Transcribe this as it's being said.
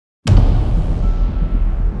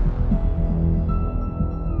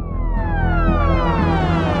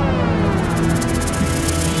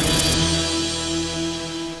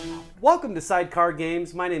Welcome to Sidecar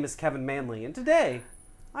Games. My name is Kevin Manley, and today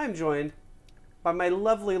I'm joined by my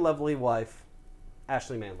lovely, lovely wife,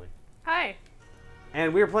 Ashley Manley. Hi.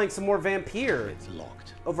 And we are playing some more Vampyr. It's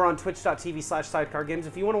locked. Over on twitch.tv/Sidecar Games.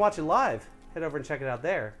 If you want to watch it live, head over and check it out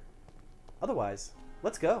there. Otherwise,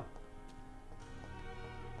 let's go.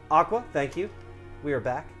 Aqua, thank you. We are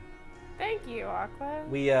back. Thank you, Aqua.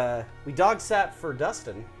 We dog sat for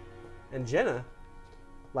Dustin and Jenna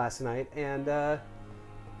last night, and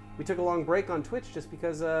we took a long break on Twitch just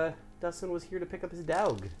because Dustin was here to pick up his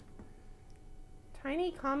dog.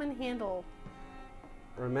 Tiny common handle.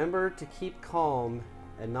 Remember to keep calm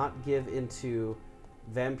and not give into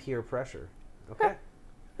vampire pressure. Okay.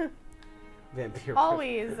 Vampire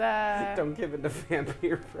Always. pressure. Don't give into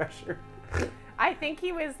vampire pressure. I think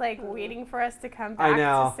he was like waiting for us to come back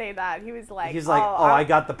to say that. He was like, he's like, oh, I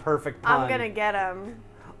got the perfect pun. I'm gonna get him.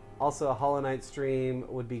 Also, a Hollow Knight stream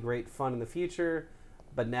would be great fun in the future,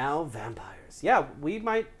 but now vampires. Yeah, we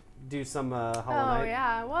might do some Hollow Knight. Oh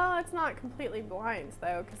yeah, well, it's not completely blind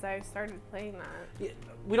though, because I started playing that. Yeah,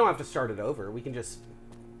 we don't have to start it over. We can just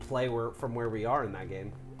play from where we are in that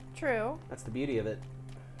game. True. That's the beauty of it.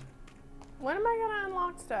 When am I gonna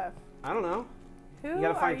unlock stuff? I don't know. Who You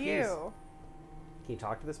gotta find are keys. you? Can you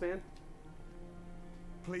talk to this man?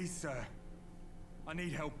 Please, sir. I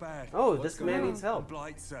need help bad. Oh, this man needs I'm help.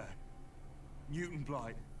 Blight, sir. Newton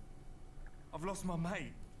Blight. I've lost my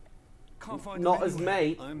mate. Can't find Not him his anywhere.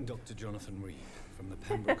 mate. I'm Dr. Jonathan Reed from the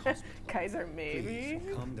Pembroke Hospital. Kaiser, maybe?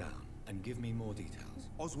 Please, calm down and give me more details.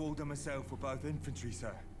 Oswald and myself were both infantry,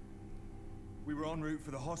 sir. We were en route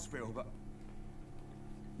for the hospital, but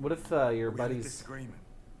What if your we had a buddies... disagreement.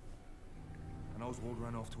 And Oswald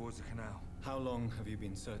ran off towards the canal. How long have you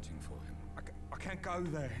been searching for him? I can't go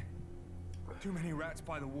there. Too many rats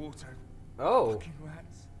by the water. Oh. Fucking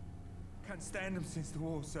rats. Can't stand them since the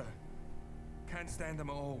war, sir. Can't stand them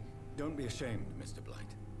at all. Don't be ashamed, Mr.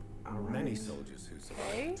 Blight. Many soldiers who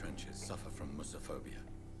survive the trenches suffer from musophobia.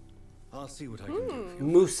 I'll see what I can do for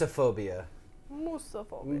you. Moosophobia.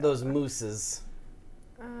 Moosophobia. Those mooses.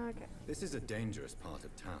 Okay. This is a dangerous part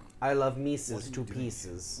of town. I love What mises are you to doing?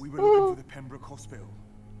 pieces. We were looking for the Pembroke Hospital.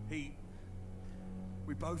 We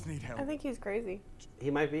both need help. I think he's crazy.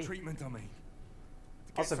 He might be. Treatment on me.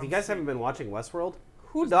 Also, if you guys haven't been watching Westworld,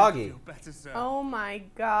 who Just doggy? feel better, sir. Oh my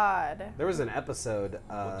god. There was an episode,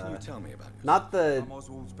 What can you tell me about yourself? not the I'm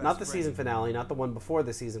Oswald's best not the friend. season finale, not the one before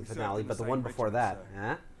the season We served finale, in but the the one same before that. regiment,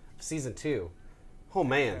 Huh? Season 2. Oh Care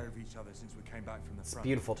man, of each other since we came back from the it's front.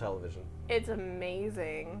 beautiful television. It's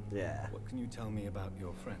amazing. Yeah. What can you tell me about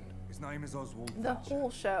your friend? His name is Oswald. The Thatcher. whole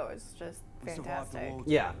show is just We survived the fantastic. war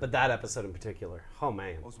Yeah, together. but that episode in particular. Oh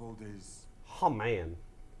man. Oswald is Oh man.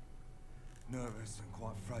 nervous and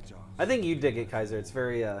quite fragile. I think you dig it, Kaiser. It's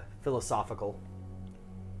very philosophical.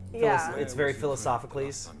 Yeah. It's very Where was your friend the philosophically.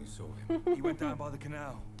 last time you saw him? He went down by the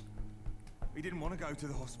canal. He didn't want to go to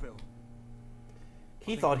the hospital. I He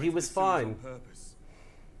think thought he went to was the sewers fine. on purpose.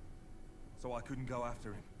 So I couldn't go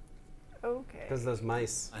after him. Okay. Because those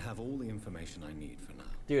mice. I have all the information I need for now.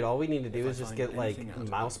 Dude, all we need to do If I is just find get like anything out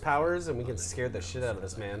mouse about your powers friend, and we I'll can let scare you the know shit as out of soon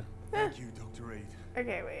this as I man. can. Thank you, Dr. Reed.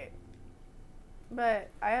 Okay, wait. But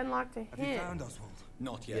I unlocked a Have you hint. found Oswald?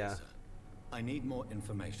 Not yet, Yeah. sir. I need more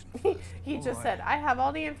information first. He just Alright. said, I have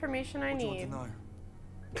all the information I What do you need. want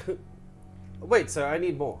to know? Wait, sir, I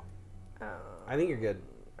need more. Oh, I think you're good.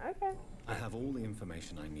 okay. I have all the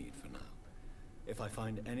information I need for now. If I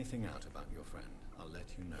find anything out about your friend, I'll let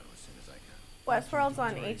you know as soon as I can. Westworld's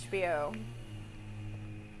on HBO.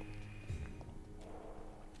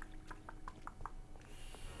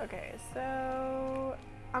 Okay, so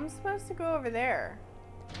I'm supposed to go over there.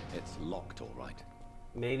 It's locked, all right.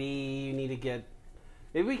 Maybe you need to get...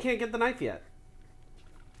 Maybe we can't get the knife yet.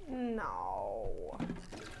 No.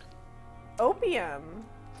 Opium.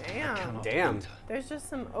 Damn. Cannot Damn. enter. There's just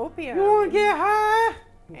some opium You wanna get high?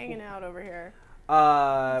 hanging out over here.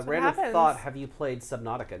 Random happens. thought, have you played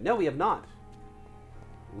Subnautica? No, we have not.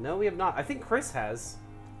 No, we have not. I think Chris has.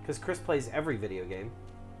 Because Chris plays every video game.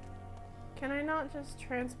 Can I not just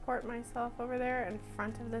transport myself over there in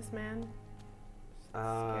front of this man?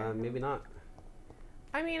 Scare him. Maybe not.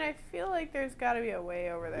 I mean, I feel like there's got to be a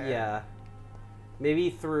way over there. Yeah. Maybe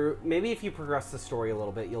if you progress the story a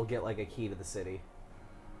little bit, you'll get like a key to the city.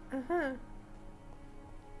 Uh-huh.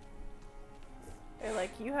 They're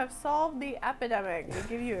like, you have solved the epidemic. We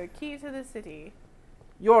give you a key to the city.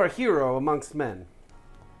 You're a hero amongst men.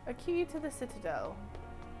 A key to the citadel.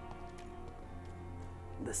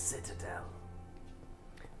 The Citadel.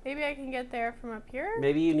 Maybe I can get there from up here?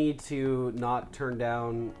 Maybe you need to not turn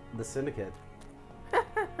down the Syndicate.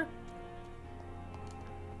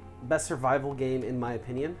 Best survival game in my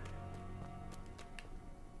opinion.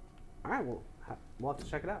 All right, well, we'll have to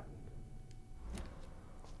check it out.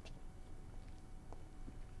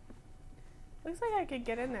 Looks like I could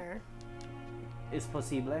get in there. Es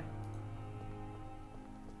posible.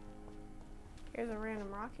 Here's a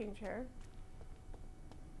random rocking chair.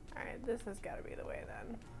 Alright, this has got to be the way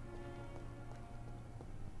then.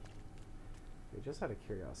 Just out of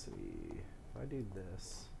curiosity, if I do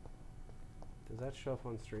this, does that show up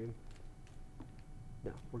on stream?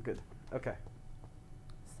 No, we're good. Okay.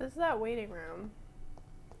 So this is that waiting room.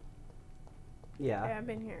 Yeah. Yeah, I've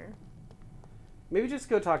been here. Maybe just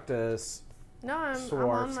go talk to No, I'm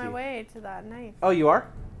on my way to that knife. Oh, you are?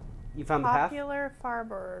 You found the path? Popular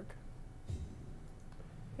Farburg.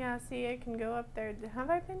 Yeah, see, I can go up there. Have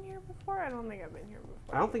I been here before? I don't think I've been here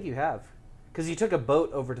before. I don't think you have. Because you took a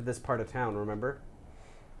boat over to this part of town, remember?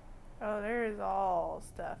 Oh, there's all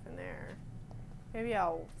stuff in there. Maybe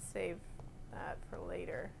I'll save that for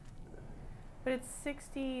later. But it's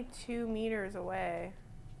 62 meters away.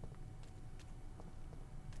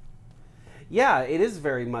 Yeah, it is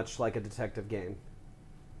very much like a detective game.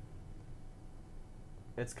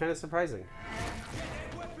 It's kind of surprising.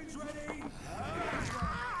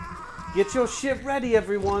 Get your ship ready,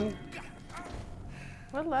 everyone.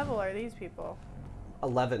 What level are these people?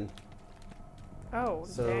 11. Oh,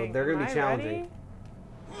 so dang. they're going to be Am I challenging.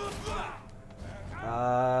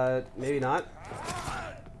 Maybe not.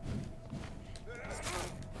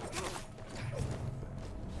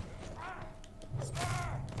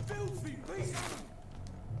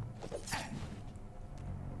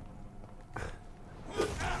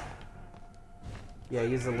 Yeah,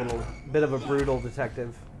 he's a little bit of a brutal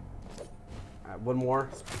detective. All right, one more.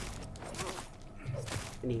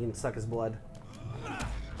 And he can suck his blood.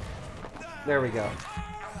 There we go.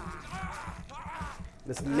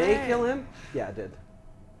 This may kill him. Yeah, it did.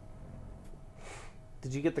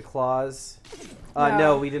 Did you get the claws?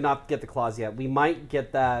 No, we did not get the claws yet. We might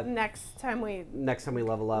get that next time we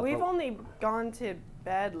level up. We've only gone to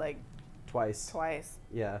bed like twice.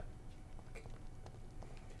 Yeah.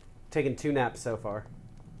 Taken 2 naps so far.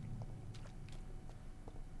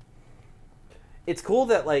 It's cool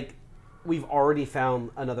that like we've already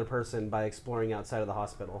found another person by exploring outside of the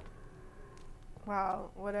hospital.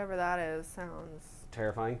 Wow, whatever that is sounds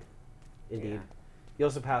terrifying. Indeed. Yeah. You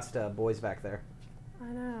also passed boys back there. I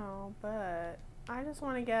know, but I just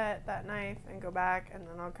want to get that knife and go back, and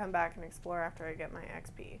then I'll come back and explore after I get my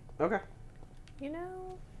XP. Okay. You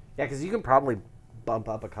know? Yeah, because you can probably bump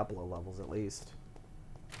up a couple of levels at least.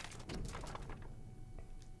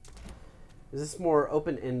 Is this more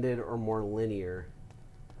open-ended or more linear?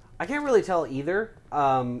 I can't really tell either.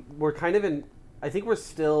 We're kind of in... I think we're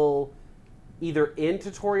still either in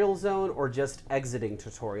tutorial zone or just exiting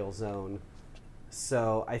tutorial zone.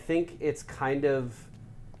 So I think it's kind of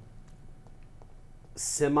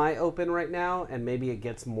semi-open right now, and maybe it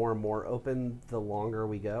gets more and more open the longer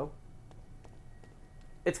we go.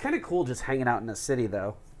 It's kind of cool just hanging out in a city,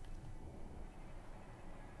 though.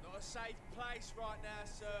 Not a safe place right now,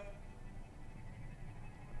 sir.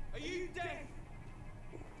 Are you deaf?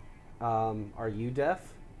 Are you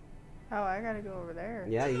deaf? Oh, I gotta go over there.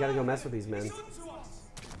 Yeah, you gotta go mess with these men.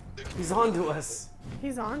 He's on to us.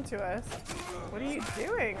 He's on to us. What are you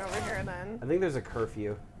doing over here then? I think there's a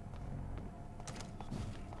curfew.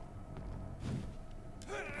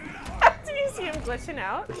 Did you see him glitching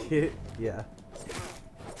out? Yeah.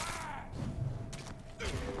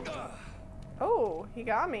 Oh, he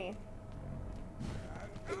got me.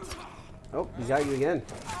 Oh, he got you again.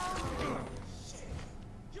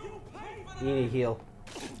 You need a heal.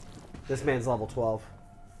 This man's level 12.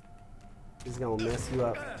 He's gonna mess you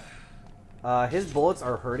up. His bullets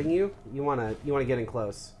are hurting you. You wanna get in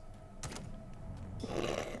close.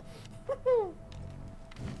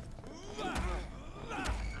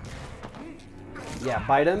 Yeah,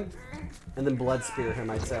 bite him, and then blood spear him,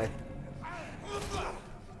 I'd say.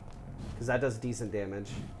 Because that does decent damage.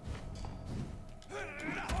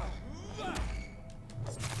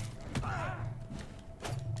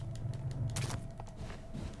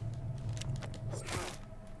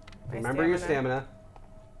 Remember your stamina.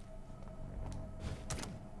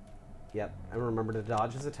 Yep, and remember to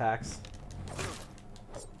dodge his attacks.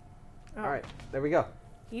 Oh. Alright, there we go.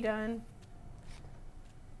 He done.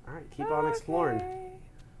 Alright, keep on exploring.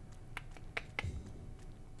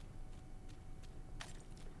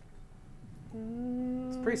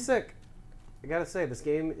 It's pretty sick. I gotta say, this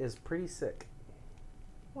game is pretty sick.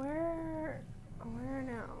 Where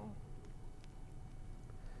now?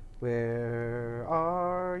 Where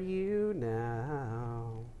are you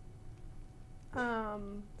now?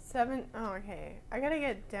 7. Oh, okay. I gotta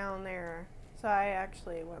get down there. So I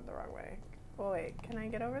actually went the wrong way. Oh, wait. Can I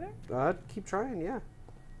get over there? Keep trying, yeah.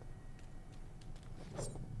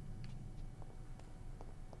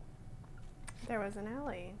 There was an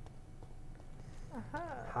alley. Aha.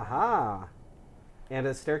 Haha. And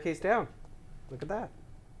a staircase down. Look at that.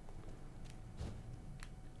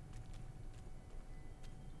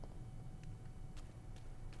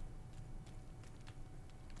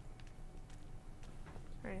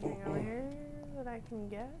 Anything over here that I can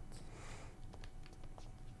get?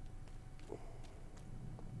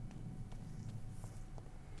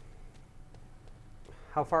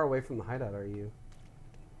 How far away from the hideout are you?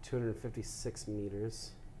 256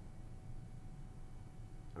 meters.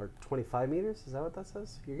 Or 25 meters? Is that what that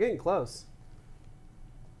says? You're getting close.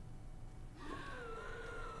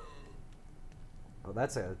 Oh,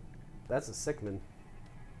 that's a Sickman.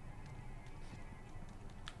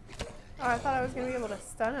 Oh, I thought I was going to be able to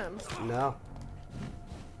stun him. No.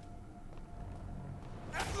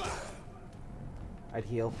 I'd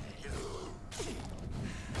heal.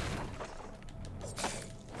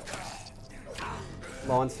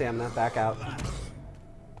 Low on stamina. Back out.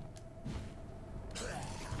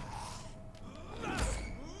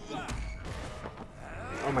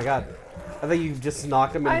 Oh my god. I think you just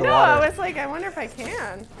knocked him into the water. I was like, I wonder if I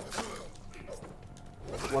can.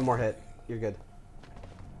 One more hit. You're good.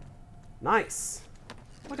 Nice.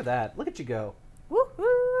 Look at that. Look at you go.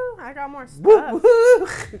 Woohoo! I got more stuff. Woo woo!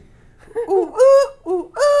 Ooh, ooh,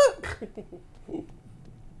 ooh, ooh.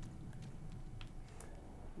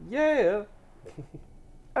 Yeah.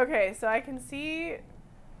 Okay, so I can see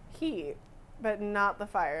heat, but not the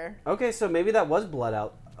fire. Okay, so maybe that was blood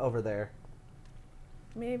out over there.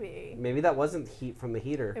 Maybe. Maybe that wasn't heat from the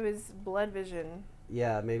heater. It was blood vision.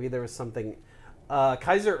 Yeah, maybe there was something.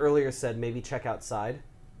 Kaiser earlier said maybe check outside.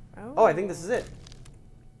 Oh, I think this is it.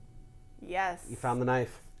 Yes. You found the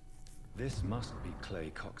knife. This must be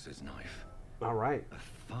Clay Cox's knife. All right. A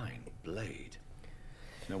fine blade.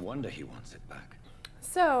 No wonder he wants it back.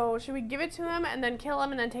 So, should we give it to him and then kill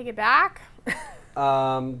him and then take it back?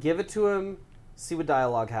 Give it to him, see what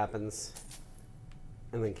dialogue happens,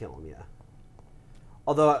 and then kill him, yeah.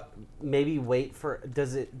 Although, maybe wait for...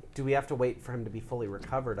 Do we have to wait for him to be fully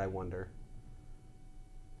recovered, I wonder?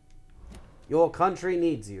 Your country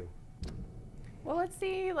needs you. Well, let's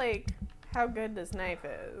see, like, how good this knife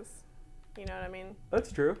is. You know what I mean?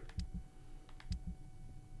 That's true.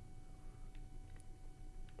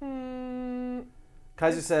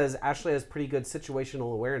 Kaiser says, Ashley has pretty good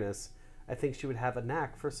situational awareness. I think she would have a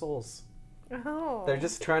knack for souls. Oh. They're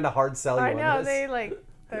just trying to hard sell you I on know, this.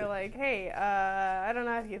 they're like, hey, I don't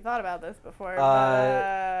know if you thought about this before,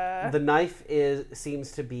 but... The knife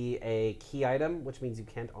seems to be a key item, which means you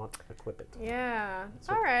can't equip it. Yeah.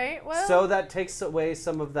 So, all right, well... So that takes away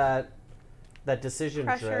some of that decision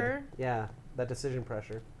pressure. dread. Yeah, that decision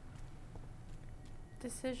pressure.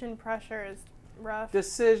 Decision pressure is rough.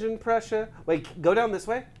 Decision pressure. Wait, go down this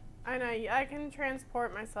way? I know, I can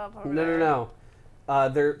transport myself over No, there. no.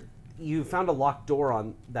 You found a locked door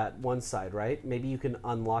on that one side, right? Maybe you can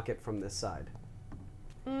unlock it from this side.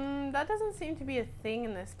 That doesn't seem to be a thing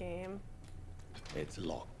in this game. It's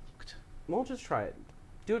locked. Well, just try it.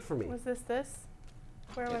 Do it for me. Was this?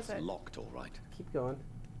 Where was it? It's locked, all right. Keep going.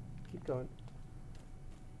 Keep going.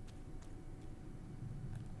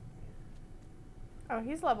 Oh,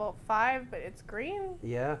 he's level 5, but it's green?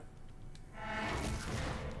 Yeah.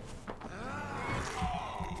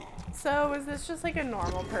 So, was this just like a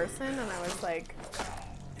normal person? And I was like...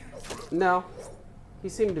 No. He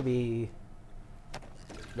seemed to be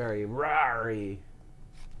very rary.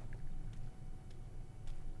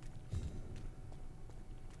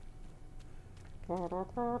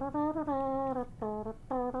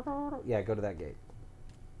 Yeah, go to that gate.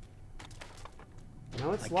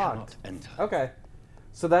 No, it's locked. Cannot enter. Okay.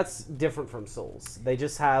 So that's different from Souls. They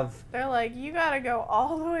just have... They're like, you gotta go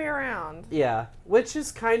all the way around. Yeah, which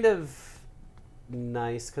is kind of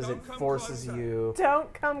nice because it Don't come forces closer. you...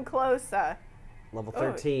 Don't come closer. Level Oh,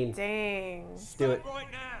 13. dang. Do it. Stop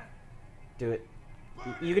right now. Do it.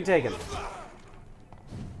 You can take him.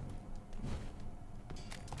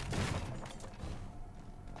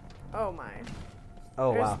 Oh my.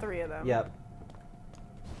 Oh, There's wow. 3 of them. Yep.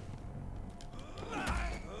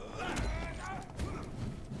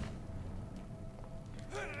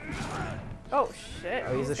 Oh shit.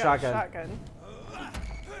 Oh, he's a got shotgun.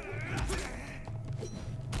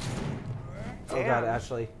 Oh god, Damn.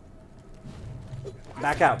 Ashley.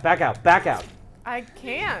 Back out, back out, back out. I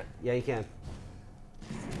can't. Yeah, you can.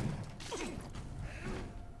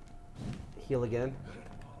 Heal again.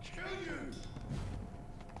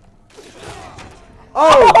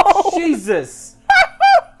 Oh, Jesus!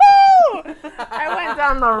 I went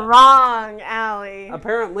down the wrong alley.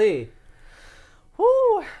 Apparently.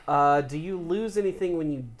 Woo. Do you lose anything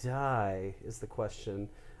when you die, is the question.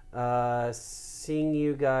 Seeing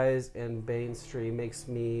you guys in Bane stream makes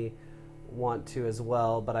me want to as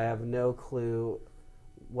well, but I have no clue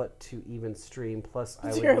what to even stream. Plus,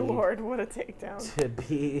 I would Dear need Lord, what a takedown. to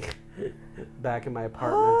be back in my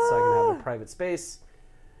apartment so I can have a private space.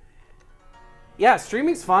 Yeah,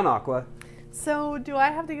 streaming's fun, Aqua. So, do I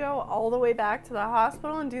have to go all the way back to the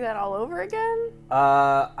hospital and do that all over again?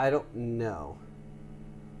 I don't know.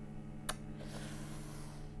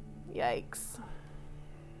 Yikes.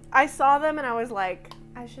 I saw them and I was like,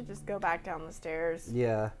 I should just go back down the stairs.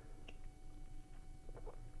 Yeah.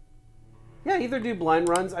 Yeah, either do blind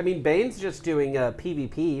runs. I mean, Bane's just doing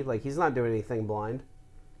PvP. Like, he's not doing anything blind.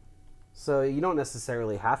 So you don't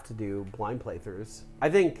necessarily have to do blind playthroughs.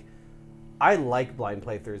 I like blind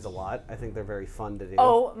playthroughs a lot. I think they're very fun to do.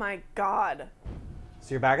 Oh my god. So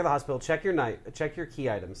you're back at the hospital. Check your key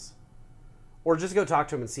items. Or just go talk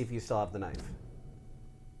to him and see if you still have the knife.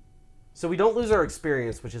 So we don't lose our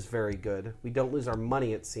experience, which is very good. We don't lose our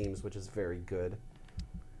money, it seems, which is very good.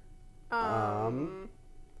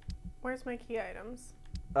 Where's my key items?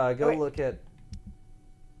 Go look at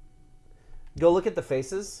the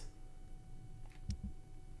faces.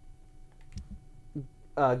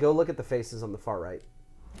 Go look at the faces on the far right.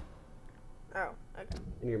 Oh, okay.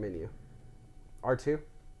 In your menu. R2?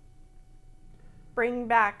 Bring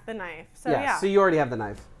back the knife. So yeah. So you already have the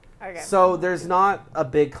knife. Okay. So there's not a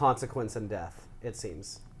big consequence in death, it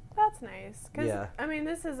seems. That's nice. Because, Yeah. I mean,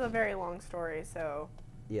 this is a very long story, so...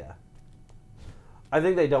 Yeah. I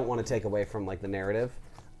think they don't want to take away from, like, the narrative.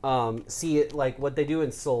 Like, what they do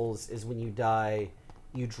in Souls is when you die,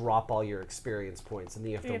 you drop all your experience points, and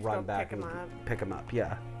then you have to run back and pick them up.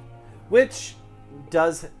 Yeah. Which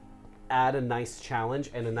does add a nice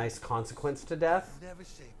challenge and a nice consequence to death.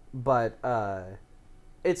 But,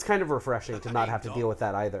 it's kind of refreshing to not have to deal with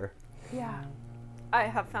that either. Yeah. I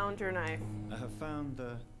have found your knife. I have found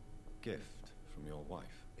a gift from your wife.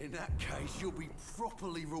 In that case, you'll be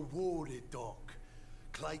properly rewarded, Doc.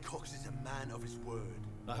 Clay Cox is a man of his word.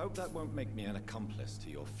 I hope that won't make me an accomplice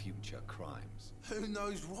to your future crimes. Who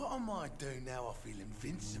knows what I might do now I feel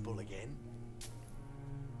invincible again.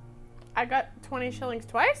 I got 20 shillings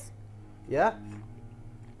twice? Yeah.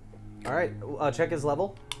 Alright, check his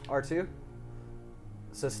level. R2.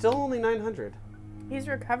 So still only 900. He's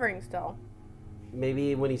recovering still.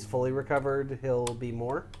 Maybe when he's fully recovered, he'll be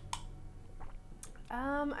more.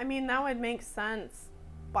 I mean, that would make sense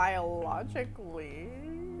biologically.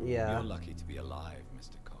 Yeah. You're lucky to be alive,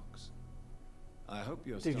 Mr. Cox. I hope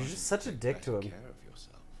you're Dude, you're just such a dick to him. care of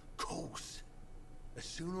yourself. Of course. The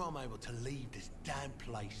sooner I'm able to leave this damn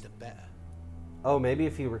place, the better. Oh, maybe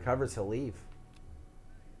if he recovers, he'll leave.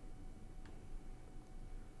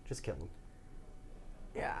 Just kill him.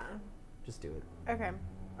 Yeah. Just do it. Okay.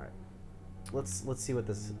 All right. Let's see what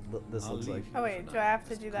this looks like. Oh wait, do I have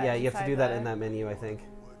to do that? Yeah, you have to do that inside in that menu, I think.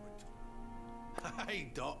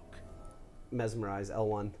 Hey, Doc. Mesmerize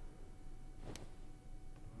L1.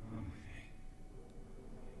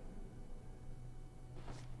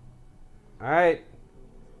 All right.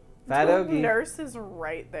 Fat The Ogie. nurse is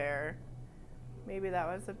right there. Maybe that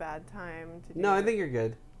was a bad time to do No, I it. think you're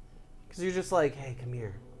good. Because you're just like, hey, come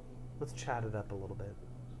here. Let's chat it up a little bit.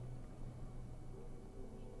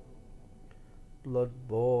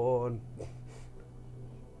 Bloodborne.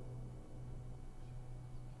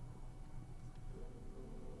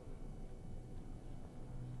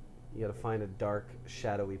 You gotta find a dark,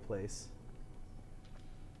 shadowy place.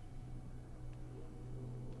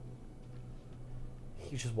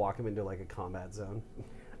 You just walk him into like a combat zone.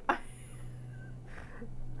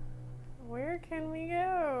 Where can we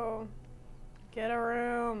go? Get a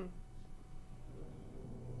room.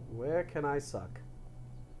 Where can I suck?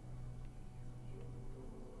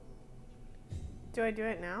 Do I do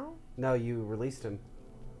it now? No, you released him.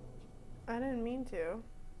 I didn't mean to.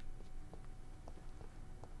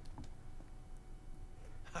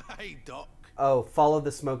 Hey, Doc. Oh, follow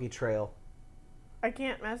the smoky trail. I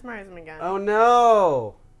can't mesmerize him again. Oh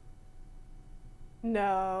no!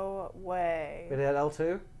 No way. It had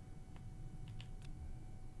L2?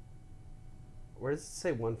 Where does it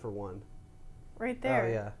say 1 for 1? Right there. Oh,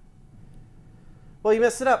 yeah. Well, you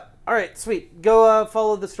messed it up. All right, sweet. Go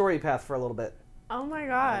follow the story path for a little bit. Oh my I'll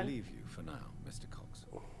god. leave you for now, Mr. Cox.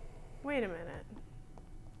 Wait a minute.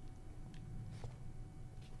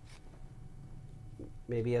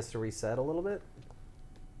 Maybe he has to reset a little bit.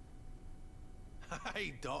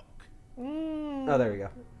 Hey, Doc. Oh, there we go.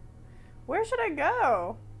 Where should I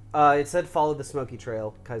go? It said follow the smoky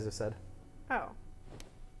trail, Kaiser said. Oh.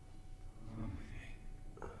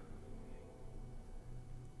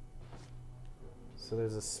 So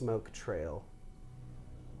there's a smoke trail.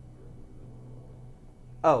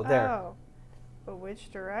 Oh, there. Oh. But which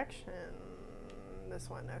direction? This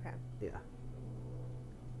one, okay. Yeah.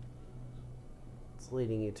 It's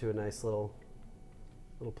leading you to a nice little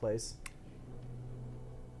place.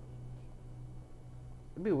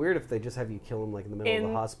 It'd be weird if they just have you kill him like in the middle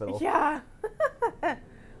of the hospital. Yeah.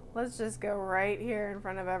 Let's just go right here in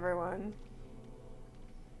front of everyone.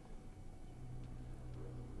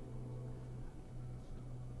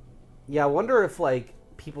 Yeah, I wonder if like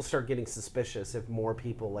people start getting suspicious if more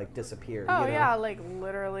people like disappear. Oh, you know? yeah, like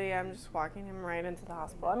literally I'm just walking him right into the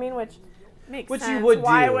hospital. I mean, which makes Which sense. you would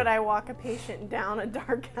Why do. would I walk a patient down a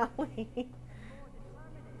dark alley?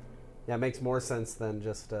 Yeah, it makes more sense than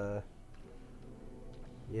just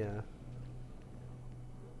yeah.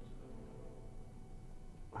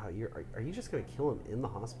 Wow, are you just gonna kill him in the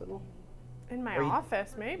hospital? In my Are you-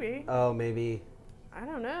 office, maybe. Oh, maybe. I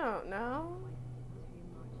don't know. No?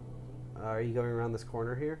 Are you going around this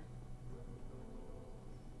corner here?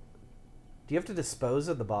 Do you have to dispose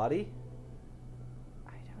of the body?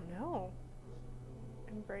 I don't know.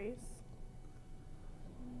 Embrace.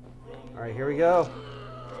 All right, here we go.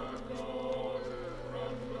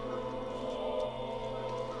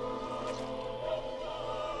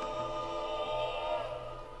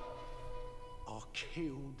 I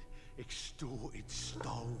killed, extorted,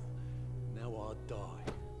 stole. Now I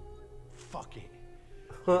die. Fuck it.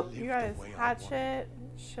 Live You the guys way I want. hatchet,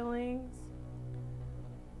 shillings.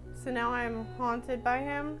 So now I'm haunted by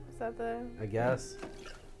him? Is that the I guess.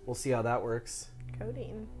 We'll see how that works.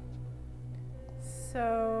 coding?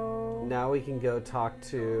 So... Now we can go talk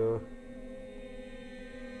to...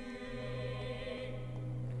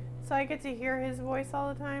 So I get to hear his voice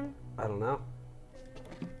all the time? I don't know.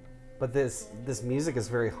 But this music is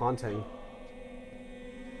very haunting.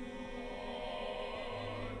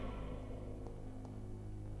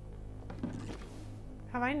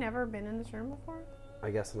 Have I never been in this room before? I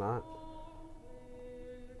guess not.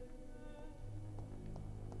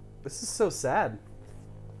 This is so sad.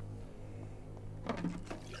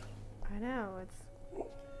 I know, it's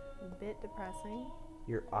a bit depressing.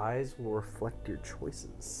 Your eyes will reflect your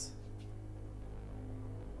choices.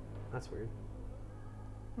 That's weird.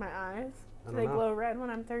 My eyes? I Do don't they know. glow red when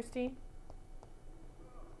I'm thirsty?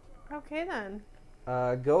 Okay then.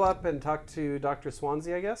 Go up and talk to Dr.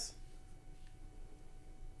 Swansea, I guess.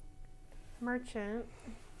 Merchant.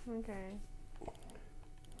 Okay.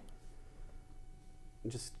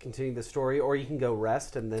 Just continue the story, or you can go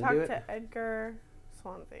rest and then Talk do it. to Edgar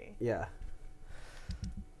Swansea. Yeah.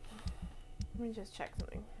 Let me just check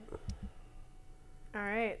something.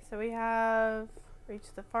 Alright, so we have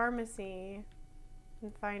reached the pharmacy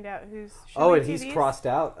and find out who's... should Oh, we and do he's these? crossed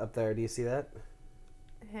out up there. Do you see that?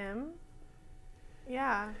 Him?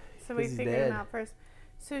 Yeah. So we 'Cause he's figured dead. him out first.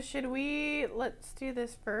 So should we... Let's do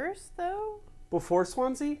this first, though? Before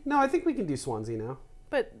Swansea? No, I think we can do Swansea now.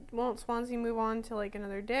 But won't Swansea move on to, like,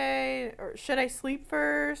 another day? Or should I sleep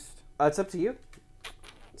first? It's up to you.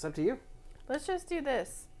 It's up to you. Let's just do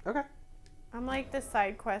this. Okay. I'm like the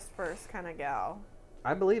side quest first kind of gal.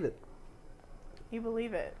 I believe it. You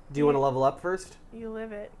believe it. Do you want to level up first? You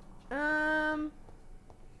live it. How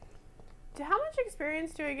much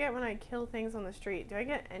experience do I get when I kill things on the street? Do I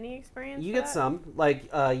get any experience? You for get that? some. Like,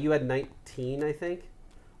 you had 19, I think.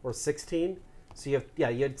 Or 16. So you have, yeah,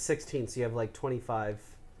 you had 16, so you have like 25.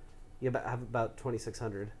 You have about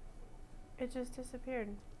 2,600. It just disappeared.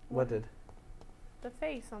 What did? The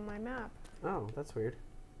face on my map. Oh, that's weird.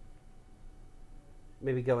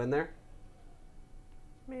 Maybe go in there?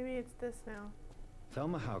 Maybe it's this now.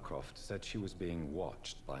 Thelma Howcroft said she was being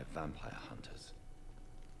watched by vampire hunters.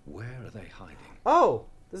 Where are they hiding? Oh,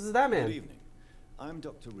 this is that man. Good evening. I'm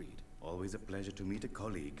Dr. Reed. Always a pleasure to meet a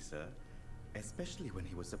colleague, sir. Especially when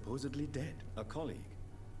he was supposedly dead. A colleague.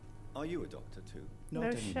 Are you a doctor too? No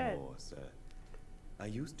Not shit. anymore, sir. I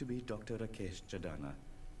used to be Dr. Rakesh Chadana.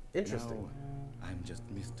 Interesting. Now, I'm just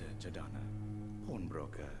Mr. Chadana,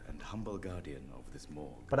 pawnbroker and humble guardian of this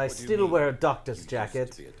morgue. But I What do you still mean? wear a You doctor's used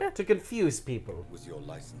jacket to be a doctor. to confuse people. Was your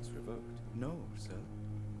license revoked? No, sir.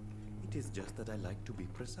 It is just that I like to be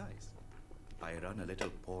precise. I run a little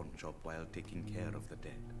pawn shop while taking care of the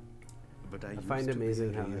dead. But I I used find to it be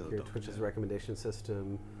amazing a how real like, your doctor. Twitch's recommendation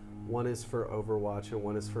system, one is for Overwatch and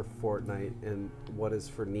one is for Fortnite, and what is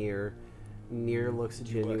for Nier. Nier looks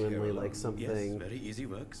Do you work here genuinely alone? like something Yes, very easy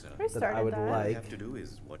work, sir. We that started I would that. All I like. have to do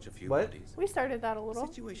is watch a few What? bodies. We started that a little.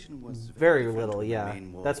 Situation was Very different little, when the yeah.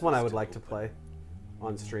 main wall That's one was I would still like to open. play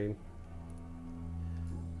on stream.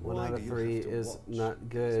 One Why out do of you 3 have to is watch not these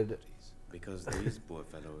good. bodies? Because these poor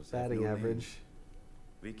fellows have Batting no average. names.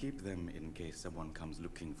 We keep them in case someone comes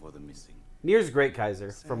looking for the missing. Nier's great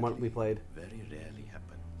Kaiser, from what Sadly, we played. Very rarely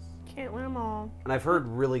happens. Can't win them all. And I've heard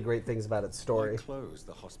really great things about its Why story. close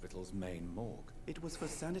the hospital's main morgue? It was for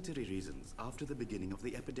sanitary reasons after the beginning of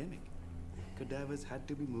the epidemic. Cadavers had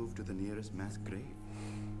to be moved to the nearest mass grave.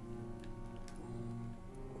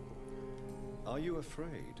 Are you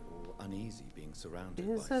afraid or uneasy being surrounded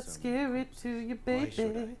Is by that so scary many to you, Why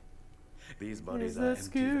should baby? I? These bodies Is are that empty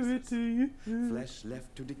scary vessels. to you? Flesh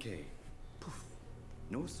left to decay. Poof.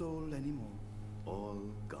 No soul anymore. All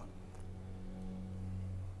gone.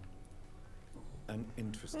 An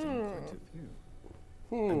interesting point of view.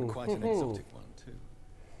 And quite an exotic one, too.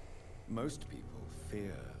 Most people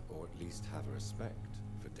fear, or at least have a respect,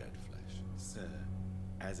 for dead flesh. Sir,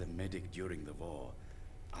 as a medic during the war,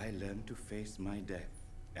 I learned to face my death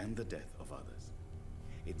and the death of others.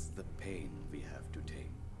 It's the pain we have to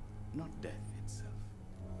tame, not death itself.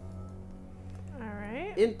 All right.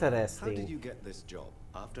 How did Interesting. you get this job?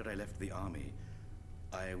 After I left the army,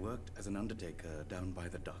 I worked as an undertaker down by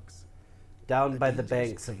the docks. Down by the dangerous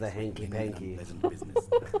banks of the place with hanky many an panky. unpleasant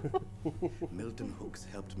business. Milton Hooks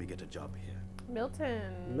helped me get a job here.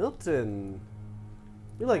 Milton. Milton.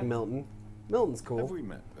 We like Milton. Milton's cool. Have we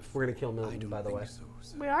met before? We're gonna kill I Milton, don't by the think way. so,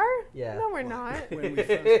 sir. We are? Yeah. No, we're not. When we first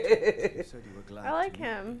talked, you said you were glad I like to meet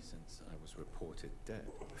him. me since I was reported dead.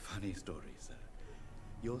 Funny story, sir.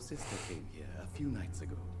 Your sister came here a few nights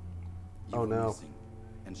ago. You Oh, were no. missing,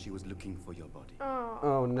 and she was looking for your body. Oh.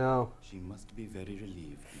 Oh no. She must be very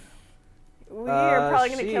relieved now. We are probably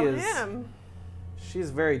going to she kill is- him. She's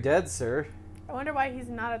very dead, sir. I wonder why he's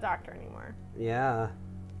not a doctor anymore. Yeah.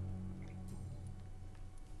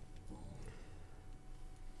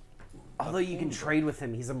 Although you can trade with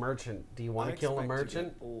him, he's a merchant. Do you want I to kill a expect to get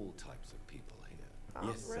merchant? all types of people here. Oh,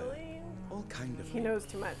 Yes, sir. really? All kind of He people, knows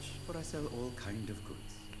too much. for I sell all kind of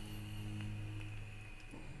goods.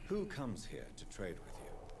 Who comes here to trade with you?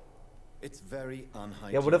 It's very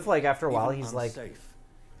unhygienic. Yeah, what if, like, after a while even he's like, unsafe.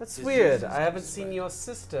 That's Diseases weird. I can haven't spread. seen your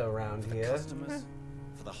sister around For the here. customers,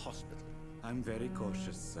 for the hospital. I'm very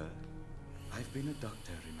cautious, sir. I've been a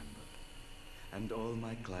doctor, remember. And all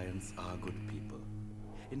my clients are good people.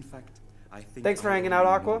 In fact, I think Thanks for I hanging out,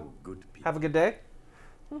 only Aqua. know good people. Have a good day.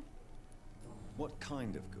 What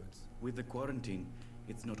kind of goods? With the quarantine,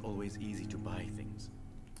 it's not always easy to buy things.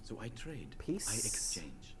 So I trade. Peace. I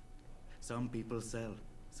exchange. Some people sell,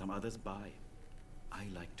 some others buy. I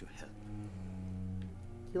like to help.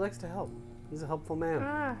 He likes to help. He's a helpful man.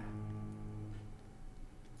 Ah.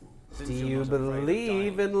 Since Do you're you not afraid of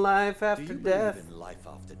believe dying, in life do after you death? believe in life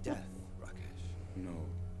after death, Rakesh? No.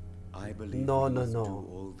 I believe No, we no, must no. do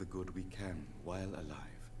all the good we can while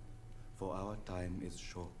alive. For our time is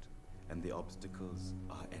short, and the obstacles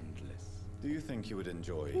are endless. Do you think you would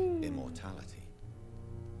enjoy immortality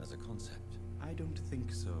as a concept? I don't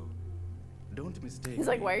think so. Don't mistake He's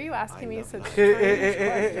like, me. why are you asking I me love such life. strange Live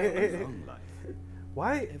questions? a long life.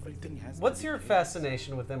 Why? Everything has to What's be your paid.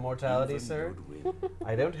 fascination with immortality, Even sir? goodwill.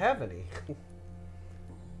 I don't have any. Do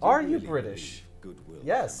Are you really British? believe goodwill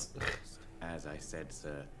Yes. cannot last? As I said,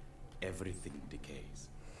 sir, everything decays.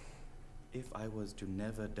 If I was to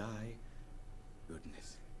never die,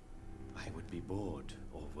 goodness, I would be bored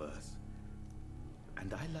or worse.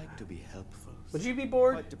 And I like to be helpful. Would you be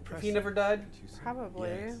bored Quite if you depressing, never died? don't you say? Probably.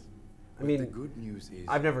 Yes. I But mean, the good news is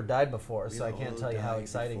I've never died before, so I we'll can't all tell you how die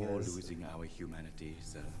exciting it before is. losing our humanity,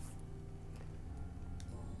 sir.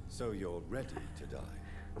 So you're ready to die.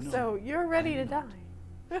 No, So you're ready to I'm not.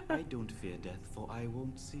 die. I don't fear death, for I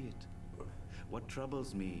won't see it. What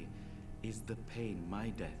troubles me is the pain my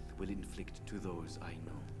death will inflict to those I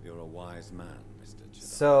know. You're a wise man, Mr. Chidam.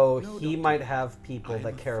 So No, he Doctor. might have people I'm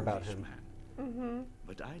that a care about foolish him. man, Mm-hmm.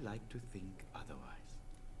 but I like to think otherwise.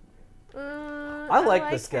 I like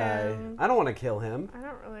this guy. him. I don't want to kill him, I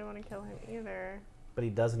don't really want to kill him either. but he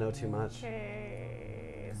does know too much.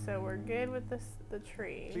 Okay, so we're good with the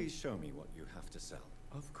tree. Please show me what you have to sell.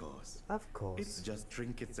 Of course. Of It's course. just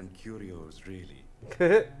trinkets and curios, really.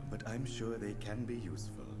 I But I'm sure they can be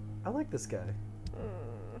useful. like this guy.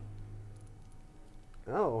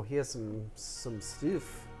 Oh, he has some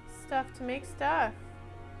stuff. Stuff to make stuff.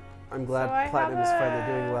 I'm glad So I have Platinum is finally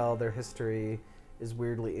doing a- well. Their history is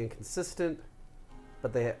weirdly inconsistent,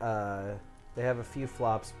 but they have a few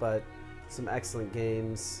flops, but some excellent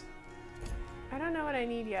games. I don't know what I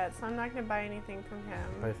need yet, so I'm not going to buy anything from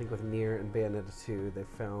But I him. think with Nier and Bayonetta 2, they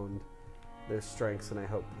found their strengths, and I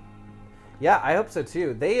hope. Yeah, I hope so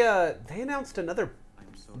too. They announced another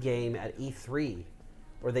I'm so game at E3,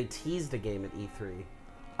 or they teased a game at E3.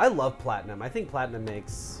 I love Platinum. I think Platinum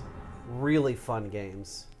makes really fun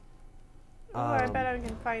games. Oh, I Um, bet I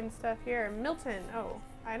can find stuff here. Milton. Oh,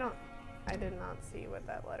 I did not see what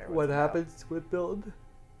that letter was What about. happens with Milton?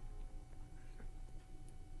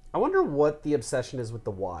 I wonder what the obsession is with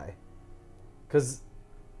the Y. Because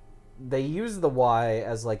they use the Y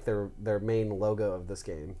as like their main logo of this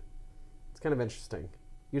game. It's kind of interesting.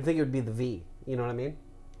 You'd think it would be the V. You know what I mean?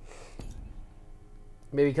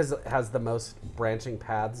 Maybe because it has the most branching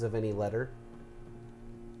paths of any letter.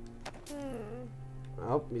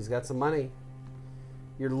 Oh, he's got some money.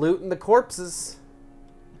 You're looting the corpses.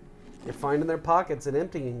 You're finding their pockets and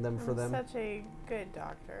emptying them for them. Such a good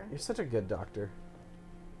doctor. You're such a good doctor.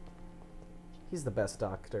 He's the best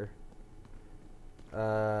doctor.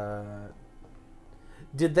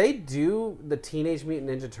 Did they do the Teenage Mutant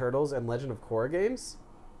Ninja Turtles and Legend of Korra games?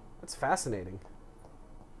 That's fascinating.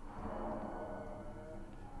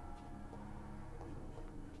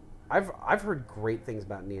 I've heard great things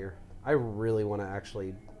about Nier. I really want to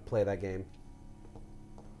actually play that game.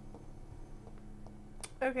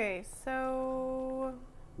 Okay, so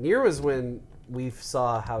Nier was when we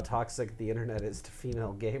saw how toxic the internet is to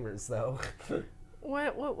female gamers, though.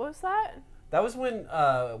 what was that? That was when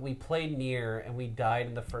we played Nier and we died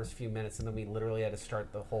in the first few minutes, and then we literally had to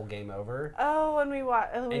start the whole game over. Oh, when we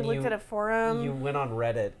looked at a forum. You went on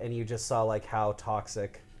Reddit and you just saw like how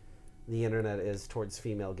toxic the internet is towards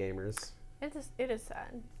female gamers. It is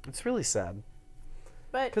sad. It's really sad.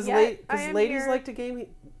 But because ladies like to game.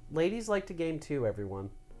 Ladies like to game too. Everyone.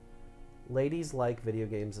 Ladies like video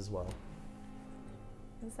games as well.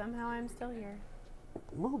 And somehow I'm still here.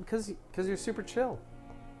 Well, because you're super chill.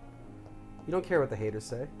 You don't care what the haters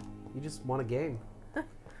say. You just want a game.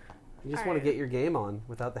 You just want to get your game on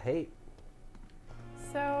without the hate.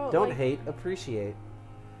 So don't hate, appreciate.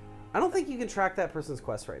 I don't think you can track that person's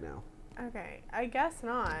quest right now. Okay, I guess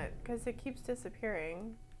not, because it keeps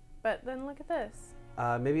disappearing. But then look at this.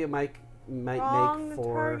 Maybe it might Wrong make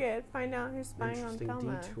for target. Find out who's spying on Thelma.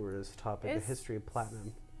 Interesting detours topic: the history of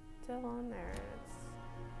platinum. Still on there.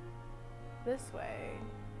 It's this way.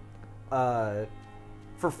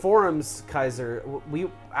 For forums, Kaiser,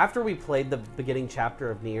 after we played the beginning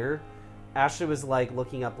chapter of Nier, Ashley was like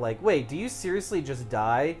looking up like, wait, do you seriously just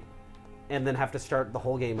die and then have to start the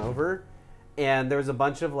whole game over? And there was a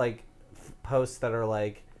bunch of like posts that are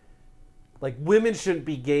like women shouldn't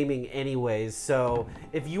be gaming anyways, so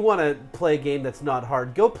if you want to play a game that's not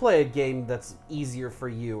hard, go play a game that's easier for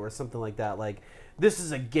you or something like that. Like, this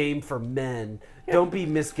is a game for men. Don't be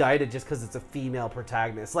misguided just because it's a female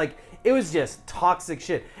protagonist. Like, it was just toxic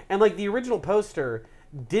shit. And like the original poster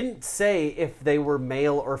didn't say if they were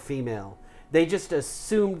male or female. They just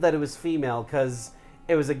assumed that it was female because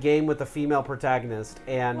it was a game with a female protagonist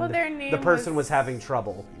and the person was having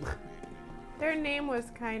trouble. Their name was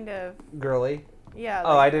kind of girly. Yeah.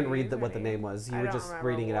 Oh, I didn't read what the name was. You were just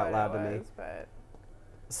reading it out loud to me. But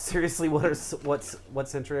seriously, what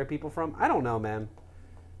century are people from? I don't know, man.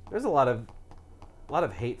 There's a lot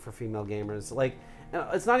of hate for female gamers. Like,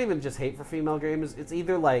 it's not even just hate for female gamers. It's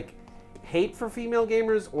either like hate for female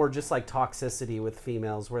gamers or just like toxicity with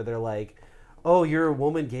females, where they're like, "Oh, you're a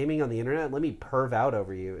woman gaming on the internet. Let me perv out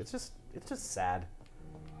over you." It's just sad.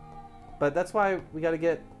 But that's why we got to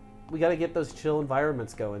get those chill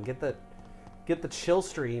environments going. Get the chill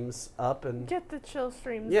streams up and get the chill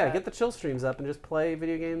streams. Yeah, up. get the chill streams up and just play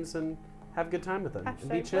video games and have a good time with them and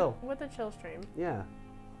be chill. With the chill stream. Yeah.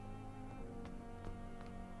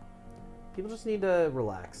 People just need to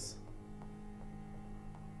relax.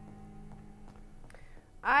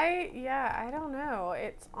 I don't know.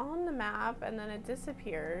 It's on the map and then it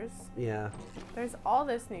disappears. Yeah. There's all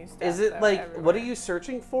this new stuff. Is it like everywhere. What are you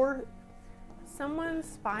searching for? Someone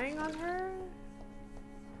spying on her?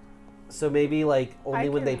 So maybe like only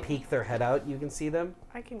when they peek their head out you can see them?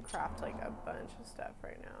 I can craft like a bunch of stuff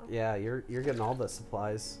right now. Yeah, you're getting all the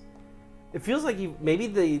supplies. It feels like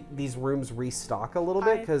maybe these rooms restock a little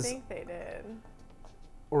bit because I think they did.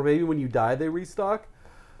 Or maybe when you die they restock.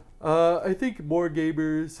 I think more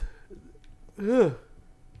gamers. There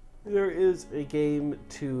is a game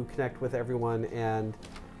to connect with everyone and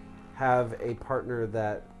have a partner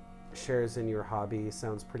that shares in your hobby.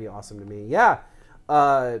 Sounds pretty awesome to me. Yeah.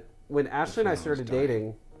 When Ashley and I started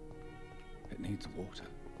dating, it needs water.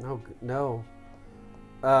 No.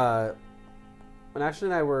 When Ashley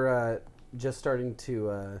and I were just starting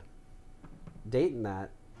to date in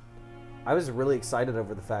that, I was really excited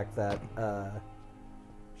over the fact that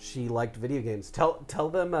she liked video games. Tell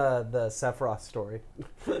them the Sephiroth story.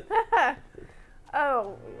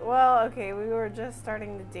 Oh, well, okay. We were just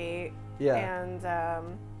starting to date. Yeah. And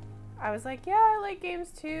I was like, yeah, I like games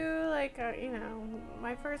too. Like,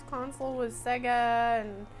 my first console was Sega,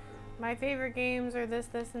 and my favorite games are this,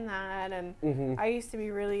 and that. And I used to be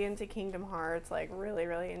really into Kingdom Hearts, like really,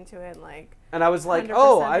 really into it. And I was like,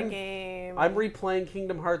 oh, I'm replaying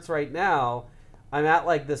Kingdom Hearts right now. I'm at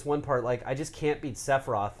like this one part, like I just can't beat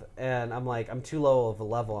Sephiroth, and I'm like, I'm too low of a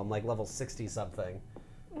level. I'm like level 60 something.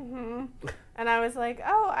 Mm-hmm. And I was like,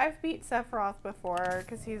 oh, I've beat Sephiroth before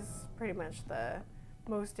because he's pretty much the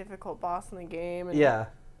most difficult boss in the game. And, Yeah.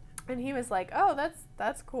 And he was like, oh,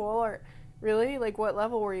 that's cool. Or really, like, what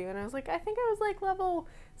level were you? And I was like, I think I was like level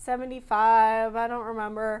 75. I don't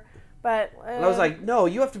remember. But and I was like, no,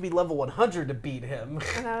 you have to be level 100 to beat him.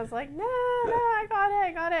 And I was like, no,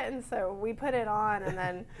 I got it. And so we put it on, and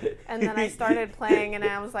then I started playing, and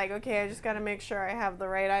I was like, okay, I just got to make sure I have the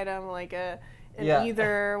right item, like an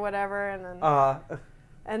either or whatever,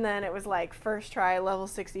 and then it was like first try, level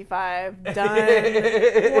 65, done,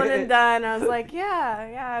 one and done. I was like,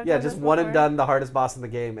 yeah, just one and done, the hardest boss in the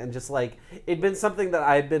game, and just like it'd been something that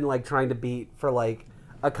I'd been like trying to beat for like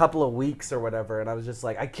a couple of weeks or whatever, and I was just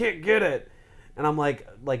like, I can't get it, and I'm like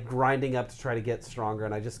grinding up to try to get stronger,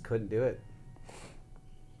 and I just couldn't do it.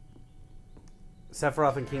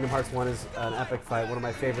 Sephiroth in Kingdom Hearts 1 is an epic fight, one of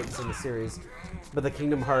my favorites in the series, but the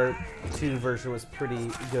Kingdom Hearts 2 version was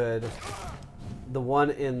pretty good. The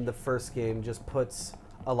one in the first game just puts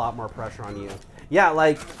a lot more pressure on you. Yeah,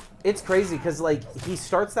 like, it's crazy, because like he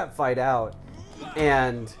starts that fight out,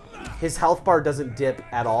 and his health bar doesn't dip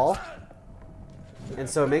at all. And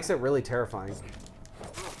so it makes it really terrifying.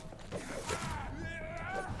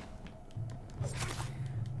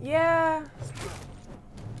 Yeah.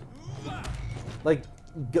 Like,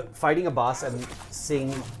 fighting a boss and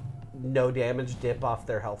seeing no damage dip off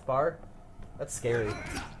their health bar, that's scary.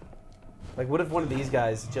 Like, what if one of these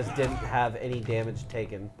guys just didn't have any damage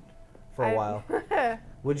taken for a while?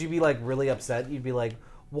 Would you be, like, really upset? You'd be like,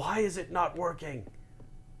 why is it not working?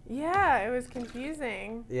 Yeah, it was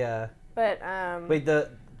confusing. Yeah. But, Wait,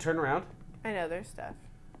 turn around? I know, there's stuff.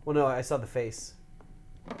 Well, no, I saw the face.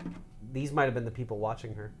 These might have been the people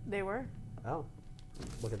watching her. They were. Oh,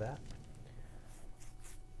 look at that.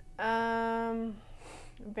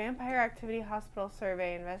 Vampire Activity Hospital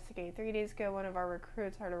survey investigated 3 days ago. One of our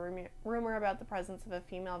recruits heard a rumor about the presence of a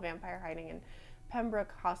female vampire hiding in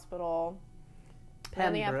Pembroke Hospital.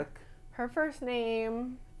 Pembroke. Her first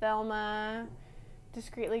name, Thelma.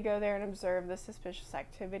 Discreetly go there and observe the suspicious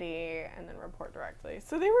activity and then report directly.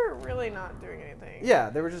 So they were really not doing anything. Yeah,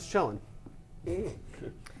 they were just chilling.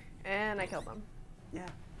 And I killed them. Yeah.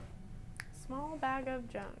 Small bag of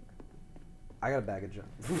junk. I got a bag of junk.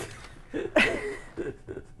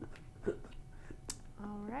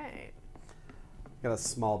 All right. Got a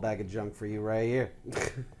small bag of junk for you right here.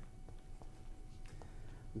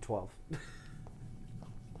 I'm 12.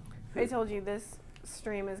 I told you this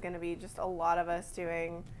stream is going to be just a lot of us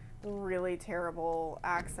doing really terrible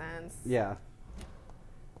accents. Yeah.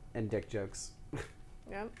 And dick jokes.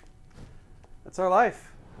 Yep. That's our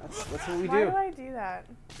life. That's what we do. Why do I do that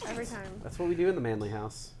every time? That's what we do in the Manly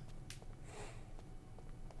house.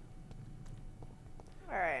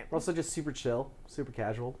 All right. We're also just super chill, super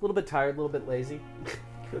casual. A little bit tired, a little bit lazy.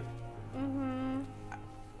 Mm-hmm.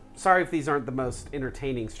 Sorry if these aren't the most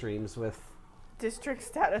entertaining streams with District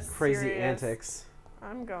status crazy serious. antics.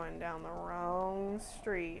 I'm going down the wrong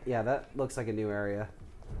street. Yeah, that looks like a new area.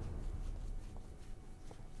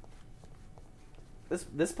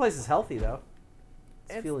 This place is healthy though.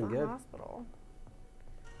 It's feeling the good. Hospital.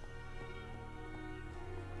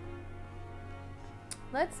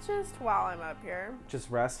 Let's just, while I'm up here. Just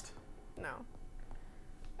rest. No.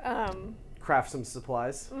 Craft some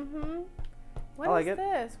supplies. Mm-hmm. What I like is it.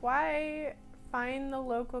 this? Why find the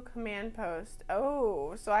local command post?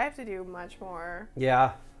 Oh, so I have to do much more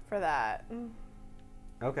Yeah. for that.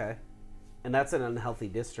 Okay. And that's an unhealthy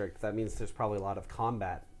district. That means there's probably a lot of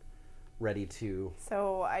combat ready to...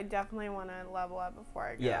 So I definitely want to level up before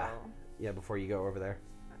I go. Yeah. Yeah, before you go over there.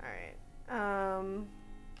 All right.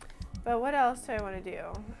 But what else do I want to do?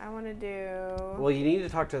 I want to do... Well, you need to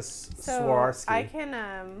talk to Swarovski. I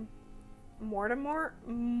can...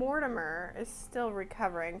 Mortimer is still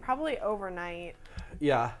recovering. Probably overnight.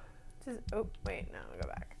 Yeah. Oh, wait. No, go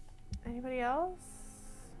back. Anybody else?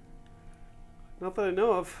 Not that I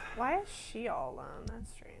know of. Why is she all alone? That's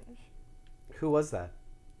strange. Who was that?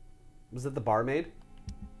 Was it the barmaid?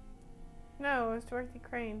 No, it was Dorothy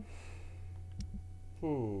Crane.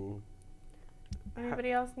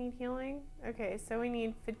 Anybody else need healing? Okay, so we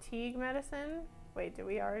need fatigue medicine. Wait, did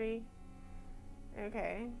we already?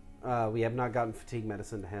 Okay. We have not gotten fatigue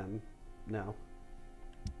medicine to him. No.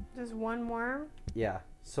 Just one more? Yeah.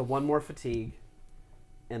 So one more fatigue.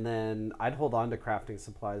 And then I'd hold on to crafting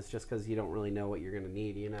supplies just because you don't really know what you're going to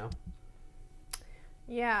need, you know?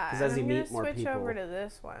 Yeah. Because as you meet more people... switch over to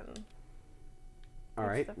this one. All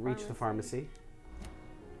right. Reach the pharmacy.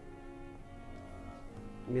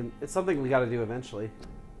 I mean, it's something we got to do eventually.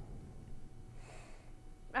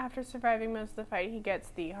 After surviving most of the fight, he gets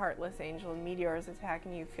the Heartless Angel and meteors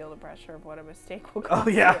attacking you. Feel the pressure of what a mistake will cost Oh,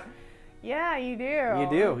 yeah. you. Yeah, you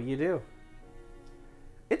do. You do.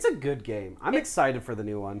 It's a good game. I'm excited for the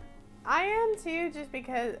new one. I am too, just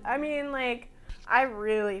because, I mean, like, I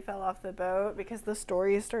really fell off the boat because the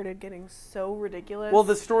stories started getting so ridiculous. Well,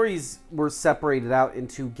 the stories were separated out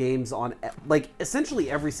into games on, like, essentially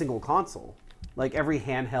every single console. Like, every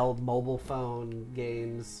handheld, mobile phone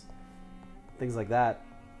games, things like that.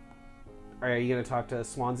 Are you going to talk to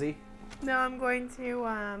Swansea? No, I'm going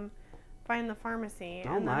to find the pharmacy.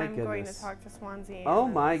 Oh, and my then I'm going to goodness. talk to Swansea. Oh,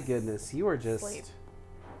 and my then goodness. You are just... sleep.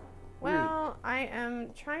 Well, I am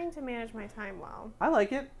trying to manage my time well. I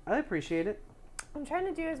like it. I appreciate it. I'm trying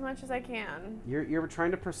to do as much as I can. You're trying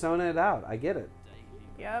to persona it out. I get it.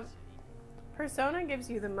 Yep. Persona gives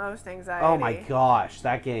you the most anxiety. Oh my gosh,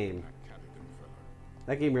 that game.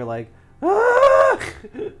 That game, you're like, ah!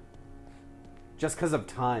 Just because of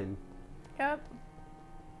time. Yep.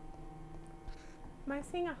 Am I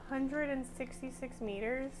seeing 166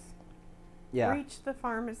 meters? Yeah. Reach the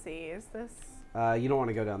pharmacy. Is this... You don't want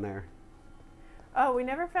to go down there. Oh, we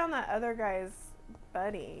never found that other guy's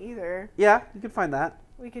buddy either. Yeah, you could find that.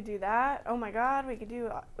 We could do that. Oh my god, we could do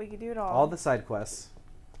it all. All the side quests.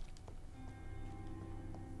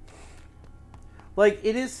 Like,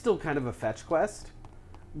 it is still kind of a fetch quest,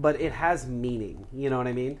 but it has meaning. You know what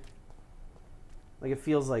I mean? Like, it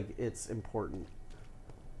feels like it's important.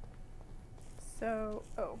 So,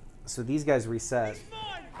 So these guys reset. It's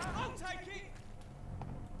mine! I'll take it!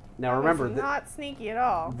 Now that remember, was not sneaky at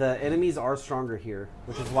all. the enemies are stronger here,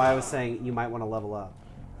 which is why I was saying you might want to level up.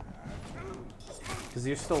 Because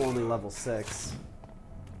you're still only level 6.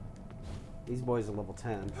 These boys are level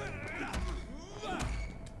 10.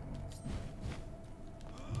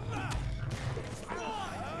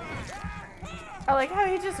 I like how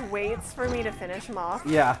he just waits for me to finish him off.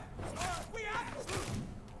 Yeah.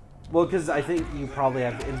 Well, because I think you probably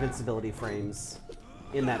have invincibility frames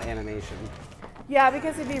in that animation. Yeah,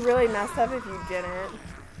 because it'd be really messed up if you didn't.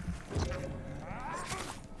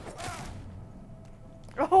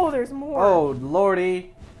 Oh, there's more. Oh,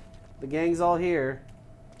 lordy. The gang's all here.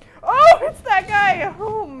 Oh, it's that guy.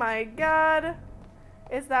 Oh my god.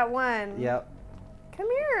 It's that one. Yep. Come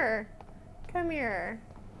here. Come here.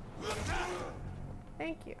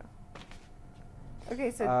 Thank you.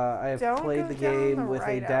 Okay, so I have don't played go the down game the with right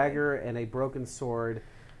a alley. dagger and a broken sword,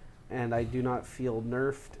 and I do not feel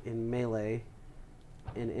nerfed in melee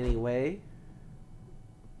in any way.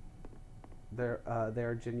 They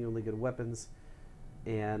are genuinely good weapons,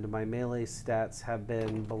 and my melee stats have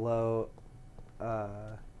been below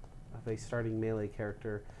of a starting melee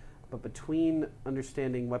character. But between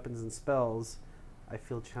understanding weapons and spells, I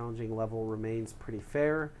feel challenging level remains pretty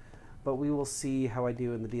fair. But we will see how I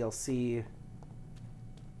do in the DLC.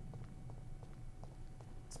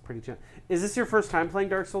 It's pretty. Is this your first time playing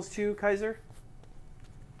Dark Souls 2, Kaiser?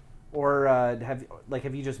 Or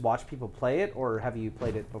have you just watched people play it, or have you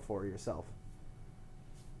played it before yourself?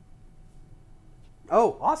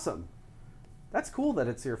 Oh, awesome! That's cool that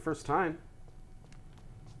it's your first time.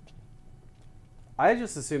 I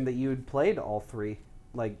just assumed that you had played all 3,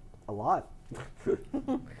 like, a lot.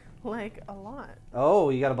 Like a lot.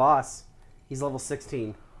 Oh, you got a boss. He's level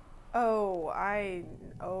 16. Oh,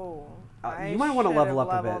 You might want to level up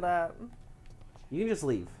a bit. leveled up. You can just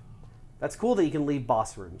leave. That's cool that you can leave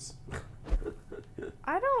boss rooms.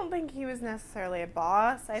 I don't think he was necessarily a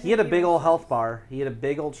boss. I think He had a big was old health bar. He had a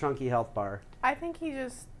big old chunky health bar. I think he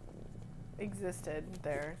just existed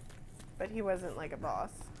there, but he wasn't like a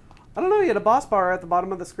boss. I don't know. He had a boss bar at the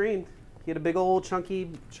bottom of the screen. He had a big old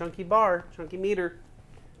chunky bar, chunky meter.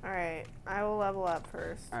 All right, I will level up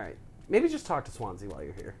first. All right. Maybe just talk to Swansea while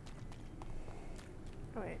you're here.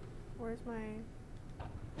 Oh wait, where's my? Oh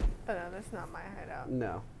no, that's not my hideout.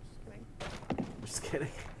 No. Just kidding.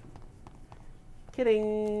 Just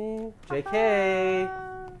kidding. Kidding. JK.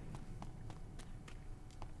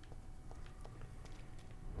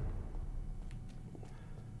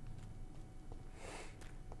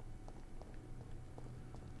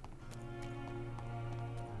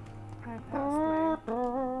 I passed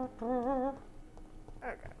my...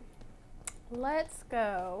 Okay. Let's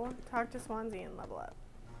go talk to Swansea and level up.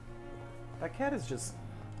 That cat is just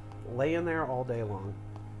laying there all day long.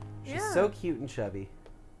 She's Yeah. so cute and chubby.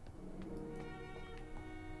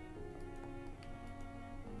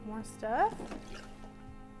 More stuff?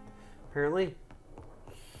 Apparently.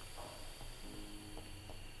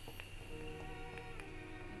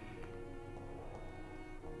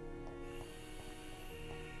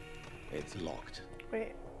 It's locked.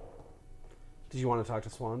 Wait, Did you want to talk to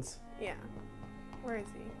Swans? yeah. Where is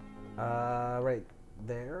he? Right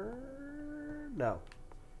there? No.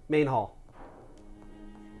 Main hall.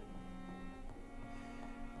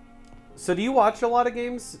 So do you watch a lot of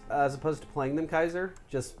games as opposed to playing them, Kaiser?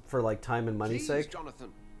 Just for like time and money's sake?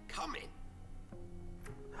 Jonathan, come in.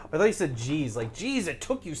 I thought you said geez, like geez, it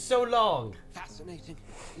took you so long. Fascinating,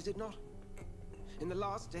 is it not? In the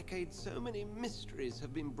last decade, so many mysteries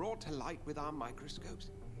have been brought to light with our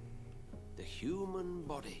microscopes. The human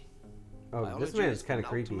body. Oh, Biology this man is the kind of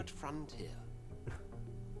creepy. ultimate frontier.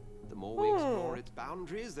 The more we explore its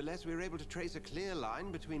boundaries, the less we're able to trace a clear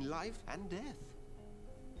line between life and death.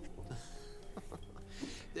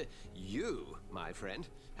 You, my friend,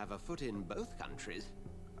 have a foot in both countries.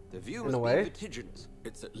 The view must be vertiginous.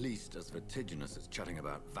 It's at least as vertiginous as chatting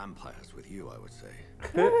about vampires with you, I would say.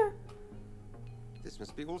 This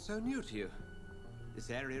must be all so new to you. This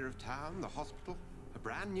area of town, the hospital, a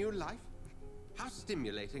brand new life. How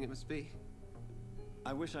stimulating it must be.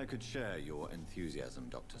 I wish I could share your enthusiasm,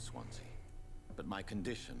 Dr. Swansea, but my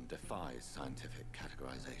condition defies scientific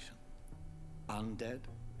categorization. Undead?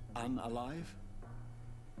 Unalive?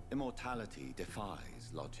 Immortality defies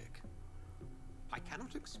logic. I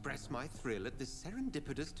cannot express my thrill at this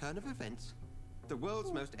serendipitous turn of events. The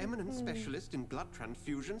world's most eminent specialist in blood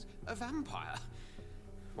transfusions, a vampire.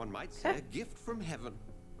 One might say a gift from heaven.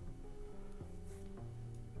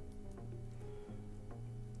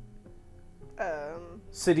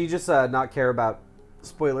 So do you just not care about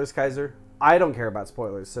spoilers, Kaiser? I don't care about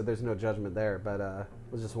spoilers, so there's no judgment there, but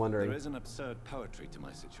was just wondering. There is an absurd poetry to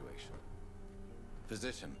my situation.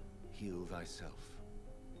 Physician, heal thyself.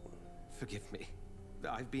 Forgive me.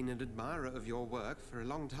 I've been an admirer of your work for a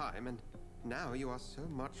long time, and now you are so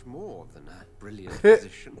much more than a brilliant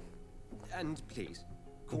physician. And please,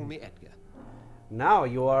 call me Edgar. Now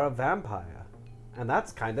you are a vampire, and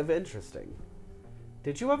that's kind of interesting.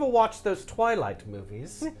 Did you ever watch those Twilight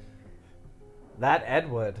movies? That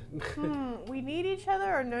Edward. We need each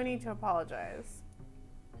other or no need to apologize?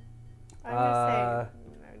 I'm gonna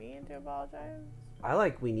say no need to apologize. I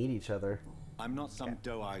like we need each other. I'm not some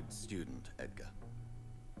doe-eyed student, Edgar.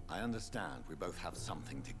 I understand we both have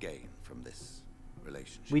something to gain from this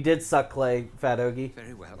relationship. We did suck clay, Fat Ogie.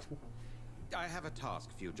 Very well. I have a task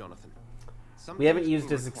for you, Jonathan. We haven't used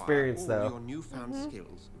Something his to require experience, all though. Your newfound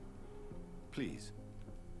skills. Please,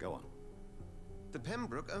 go on. The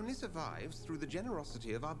Pembroke only survives through the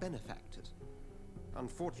generosity of our benefactors.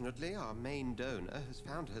 Unfortunately, our main donor has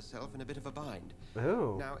found herself in a bit of a bind.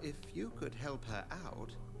 Oh. Now, if you could help her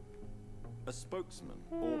out... A spokesman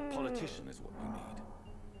or politician is what you need.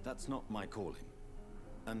 That's not my calling.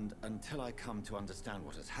 And until I come to understand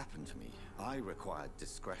what has happened to me, I require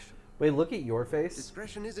discretion. Wait, look at your face.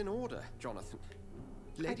 Discretion is in order, Jonathan.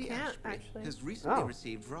 Lady can't, Ashbury actually. has recently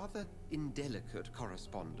received rather indelicate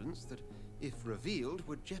correspondence that, if revealed,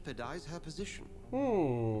 would jeopardize her position.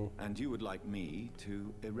 And you would like me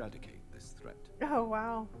to eradicate this threat? Oh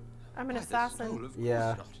wow, I'm an assassin. Soul, of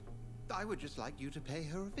Yeah. course not. I would just like you to pay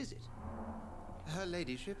her a visit. Her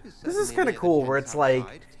ladyship is. This is certainly kind of near the cool, tents where it's outside,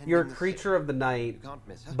 like tending you're a the creature sick. of the night, You can't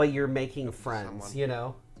miss her. but you're making friends. Someone You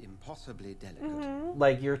know, impossibly delicate.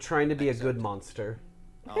 like you're trying to be a good monster.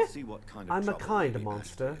 I'll see what kind of I'm a trouble kind Lady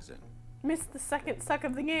monster. Ashbury is in. Missed the second suck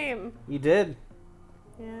of the game. You did.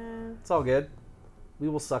 Yeah, It's all good. We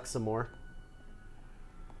will suck some more.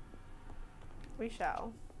 we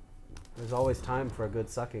shall. There's always time for a good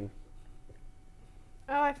sucking.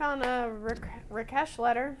 Oh, I found a Rakesh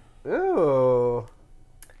letter. Ooh.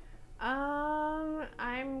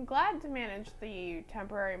 I'm glad to manage the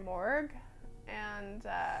temporary morgue, and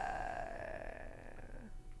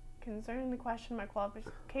concerning the question of my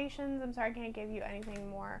qualifications, I'm sorry I can't give you anything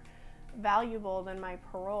more valuable than my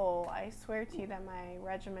parole. I swear to you that my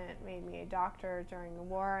regiment made me a doctor during the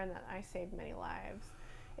war and that I saved many lives.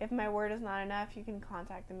 If my word is not enough, you can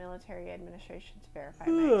contact the military administration to verify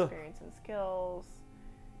my experience and skills.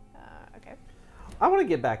 Okay. I want to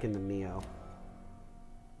get back into Neo.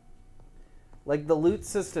 Like, the loot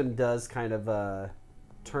system does kind of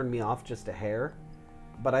turn me off just a hair,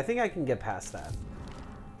 but I think I can get past that.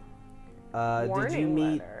 Did you Warning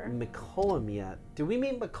meet letter. McCullum yet? Did we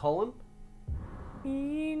meet McCullum?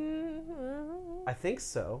 I think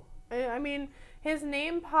so. I mean, his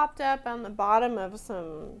name popped up on the bottom of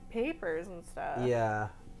some papers and stuff. Yeah.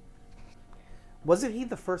 Wasn't he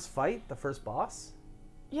the first fight? The first boss?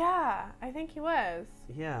 Yeah, I think he was.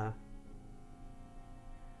 Yeah.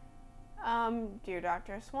 Dear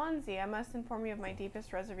Dr. Swansea, I must inform you of my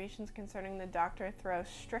deepest reservations concerning the Dr. Thoreau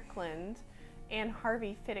Strickland and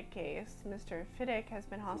Harvey Fiddick case. Mr. Fiddick has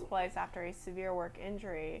been hospitalized after a severe work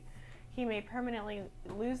injury. He may permanently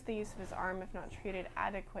lose the use of his arm if not treated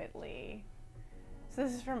adequately. So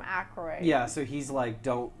this is from Aykroyd. Yeah, so he's like,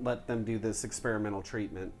 don't let them do this experimental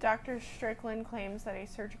treatment. Dr. Strickland claims that a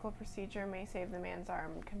surgical procedure may save the man's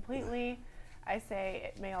arm completely. I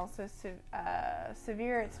say it may also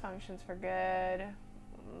sever its functions for good.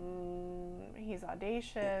 He's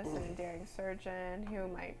audacious and a daring surgeon who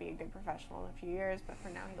might be a good professional in a few years, but for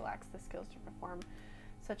now he lacks the skills to perform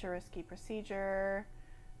such a risky procedure.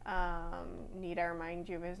 Need I remind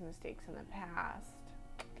you of his mistakes in the past?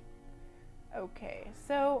 Okay,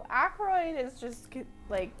 so Aykroyd is just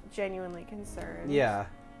like genuinely concerned. Yeah.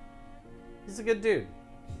 He's a good dude.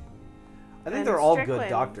 I think And they're all good Strickland's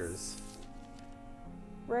doctors.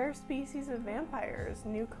 Rare species of vampires,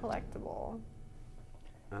 new collectible.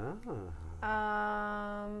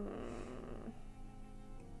 Ah.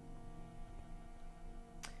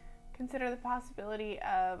 Consider the possibility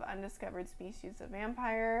of undiscovered species of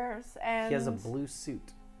vampires. And He has a blue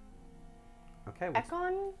suit. Okay, well,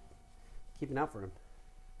 Ekon? keep an eye out for him.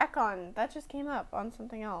 Ekon, that just came up on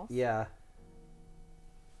something else. Yeah.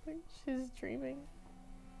 She's dreaming.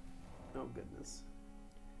 Oh, goodness.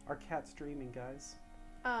 Our cat's dreaming, guys.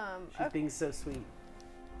 She's Okay. being so sweet.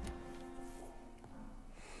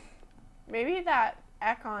 Maybe that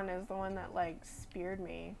Ekon is the one that, like, speared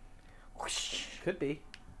me. Could be.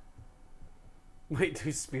 Wait,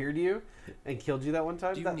 who speared you and killed you that one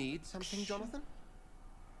time? Do you need something, Jonathan?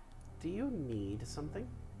 Do you need something?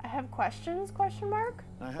 I have questions, question mark?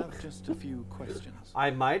 I have just a few questions. I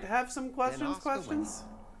might have some Then questions. ask away. Questions?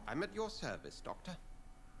 I'm at your service, Doctor.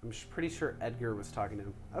 I'm pretty sure Edgar was talking to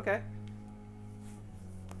him. Okay.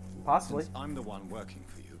 Possibly. Since I'm the one working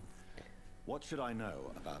for you, what should I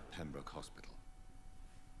know about Pembroke Hospital?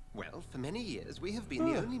 Well, for many years, we have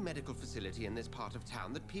been the only medical facility in this part of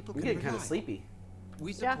town that people I'm can getting kind rely of sleepy. on.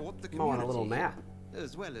 We Yeah. support the I'm on community a little nap. here,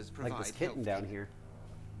 as well as provide Like this kitten healthcare. down here.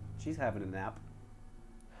 She's having a nap.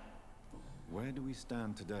 Where do we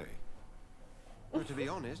stand today? But to be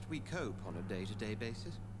honest, we cope on a day-to-day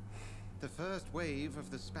basis. The first wave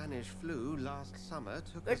of the Spanish flu last summer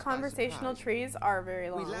took The us by conversational surprise. trees are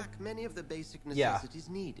very We long. lack many of the basic Yeah. necessities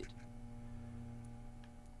needed.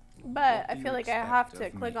 But What I do feel you like I have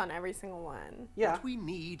expect to of click me? on every single one. Yeah. What we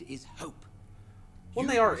need is hope. Well,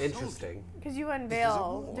 You they are a soldier. interesting. Because you This is a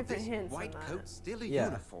unveil war. different This hints white in that. coat's still a Yeah.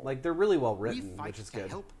 uniform. Like they're really well we written, fight which is to good.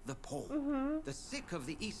 help the poor, the sick of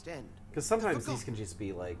the East End. Because sometimes the these can just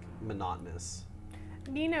be like monotonous.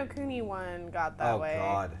 Nino Cooney one got that Oh way.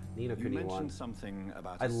 God, Nino You Cooney mentioned won. something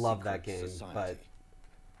about I a love that secret game, society.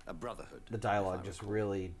 A brotherhood. The if dialogue I just recall.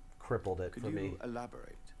 really crippled it Could for you me.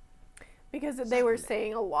 elaborate? Because they were Certainly.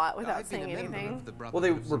 saying a lot without I've been saying a member anything. of the Well,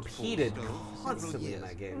 they Brotherhood of St. Paul's repeated Stove for several constantly in years.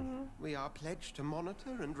 that game. We are pledged to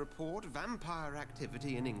monitor and report vampire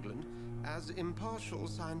activity in England as impartial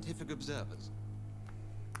scientific observers.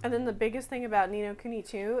 And then the biggest thing about Nino Cooney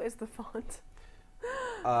 2 is the font.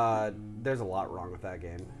 There's a lot wrong with that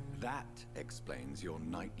game. That explains your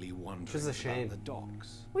nightly wanderings Which is a shame. about the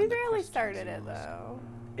docks. We and the barely questions started you it ask. though.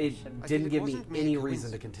 It I feel didn't it give me wasn't mere any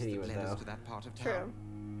reason to coincidence continue that it led us though. to that part of True. town.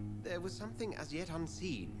 There was something as yet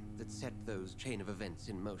unseen that set those chain of events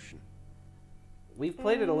in motion. We've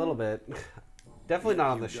played it a little bit. Definitely Yet not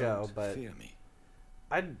on you the show, don't but fear me.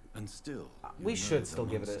 I'd. And still, We you should know still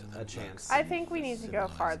the give it monster a that chance. lurks I think we beneath need the to go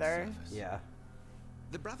civilized farther. surface. Yeah.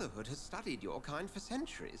 The Brotherhood has studied your kind for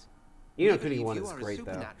centuries. Nino We Cooney believe 1 you is are great as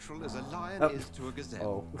though. supernatural as a lion Oh. is to a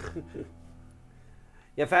gazelle. Oh.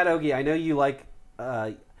 Yeah, Fat Ogie, I know you like.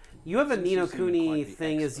 You have a Since Nino you seem Cooney quite the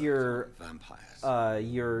thing as expert your on vampires,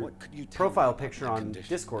 your what could you tell profile me about picture their on condition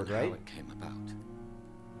Discord, and right? How it came about.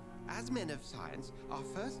 As men of science, our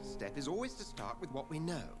first step is always to start with what we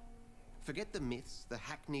know. Forget the myths, the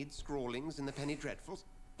hackneyed scrawlings, and the penny dreadfuls.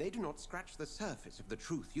 They do not scratch the surface of the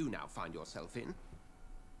truth you now find yourself in.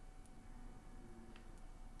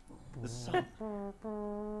 The sun.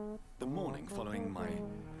 The morning following my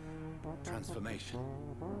transformation.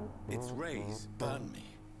 Its rays burned me.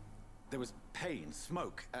 There was pain,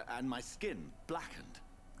 smoke, and my skin blackened.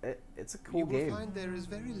 It's a cool You will game. find there is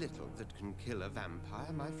very little that can kill a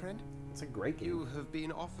vampire, my friend. It's a great game. You have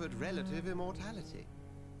been offered relative immortality.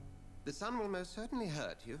 The sun will most certainly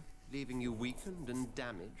hurt you, leaving you weakened and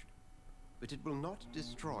damaged, but it will not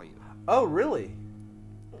destroy you. Oh, really?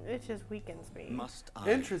 It just weakens me. Must I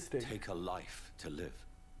Interesting. take a life to live?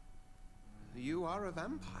 You are a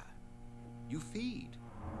vampire. You feed,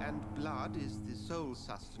 and blood is the sole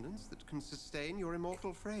sustenance that can sustain your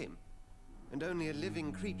immortal frame. And only a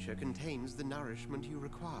living creature contains the nourishment you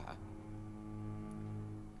require.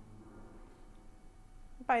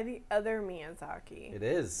 By the other Miyazaki. It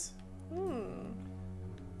is.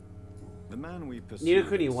 The man we pursued Nino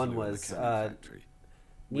Cooney in 1 the was, canning factory.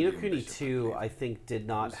 Ni no William Kuni Bishop, 2, believe. I think, did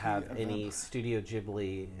not Was he have a any vampire? Studio Ghibli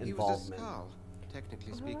He was a involvement. skull,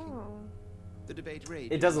 technically speaking. Oh. The debate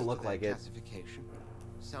rages It doesn't as to look their like it. classification.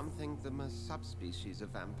 Some think them a subspecies of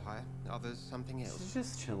vampire, others something She's else.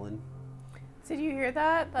 just chilling. Did you hear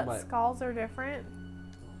that? That What? skulls are different?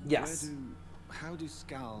 Yes. How do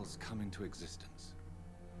skulls come into existence?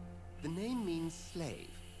 The name means slave.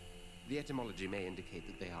 The etymology may indicate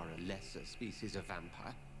that they are a lesser species of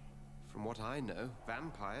vampire. From what I know,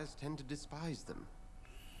 vampires tend to despise them.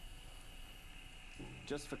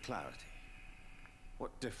 Just for clarity,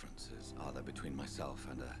 what differences are there between myself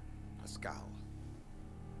and a skull?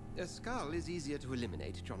 A skull is easier to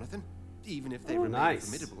eliminate, Jonathan, even if they Ooh, remain nice.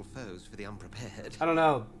 formidable foes for the unprepared. I don't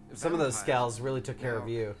know. Some of those Vampires- scowls really took care of Now,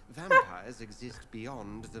 you. Vampires exist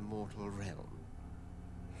beyond the mortal realm.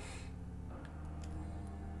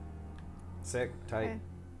 Sick. Tight. Okay.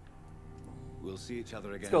 We'll see each other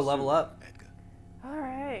again. Let's go level soon, up. Edgar. All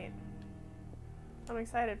right. I'm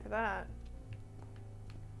excited for that.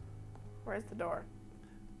 Where's the door?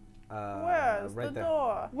 Where's right the there.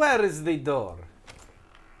 door? Where is the door?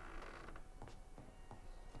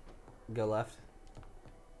 Go left.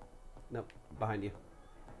 Nope. Behind you.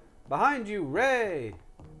 Behind you, Ray!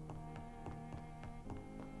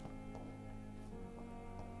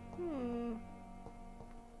 Hmm.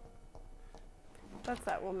 That's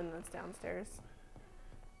that woman that's downstairs.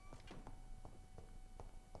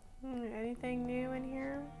 Anything new in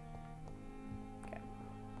here? Okay.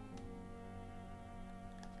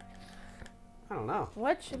 I don't know.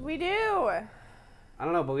 What should we do? I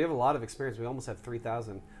don't know, but we have a lot of experience. We almost have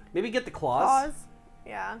 3,000. Maybe get the claws? Claws?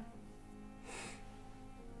 Yeah.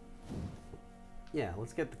 Yeah,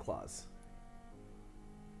 let's get the claws.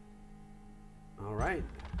 All right.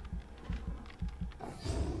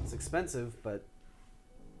 It's expensive, but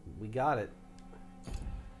we got it.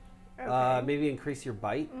 Okay. Maybe increase your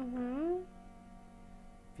bite Mm-hmm.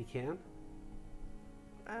 if you can.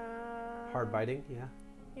 Hard biting, yeah.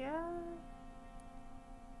 Yeah.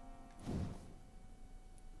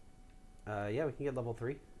 Yeah, we can get level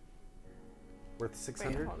 3. Worth Wait,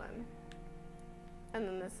 600. hold on. And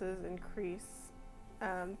then this is increase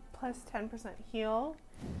plus 10% heal.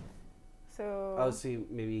 So. Oh, so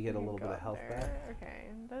maybe you get a we can little bit go of health there. back. Okay,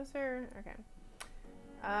 those are okay.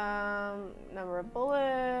 Number of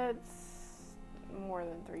bullets, more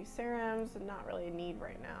than 3 serums. Not really a need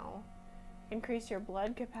right now. Increase your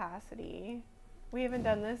blood capacity. We haven't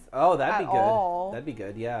done this. Oh, that'd be at good. all. That'd be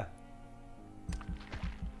good, yeah.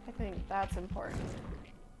 I think that's important.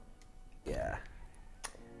 Yeah.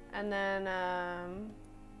 And then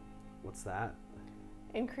What's that?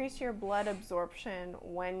 increase your blood absorption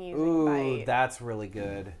when using Ooh, bite. that's really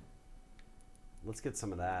good. Let's get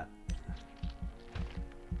some of that.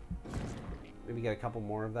 Maybe get a couple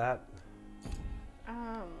more of that.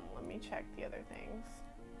 Let me check the other things.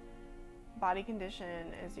 Body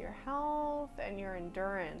condition is your health and your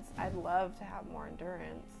endurance. I'd love to have more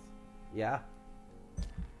endurance. Yeah.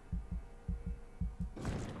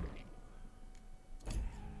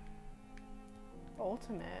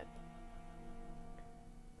 Ultimate.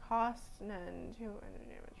 Cost none. 200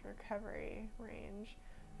 damage. Recovery range.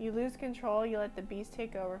 You lose control, you let the beast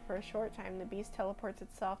take over for a short time. The beast teleports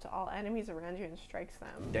itself to all enemies around you and strikes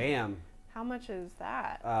them. Damn. How much is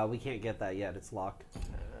that? We can't get that yet. It's locked.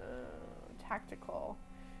 Tactical.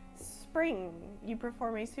 Spring. You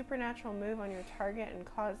perform a supernatural move on your target and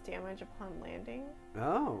cause damage upon landing.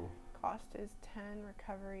 Oh, Cost is 10.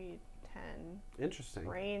 Recovery 10. interesting.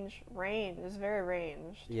 Range is very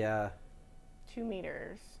ranged. Yeah. 2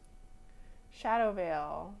 meters. Shadow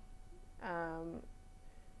Veil.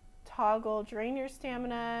 Toggle. Drain your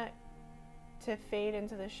stamina to fade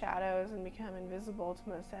into the shadows and become invisible to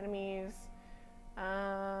most enemies.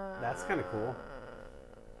 That's kind of cool.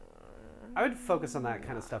 I would focus on that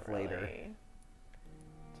kind of stuff later. Really.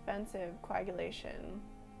 Defensive. Coagulation.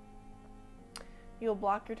 You'll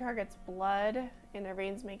block your target's blood in their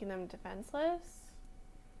veins, making them defenseless.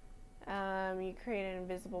 You create an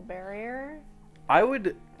invisible barrier. I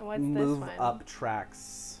would And what's move this one? up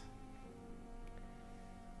tracks.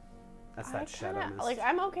 That's that shadow mist. Like,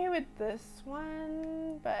 I'm okay with this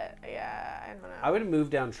one, but yeah, I don't know. I would move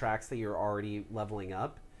down tracks that you're already leveling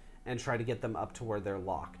up and try to get them up to where they're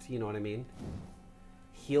locked. You know what I mean?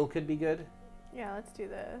 Heal could be good. Yeah, let's do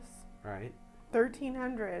this. All right.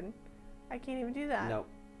 1,300. I can't even do that. Nope.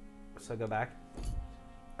 So go back.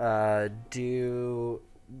 Do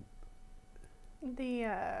The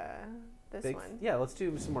this big. one. Yeah, let's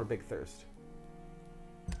do some more Big Thirst.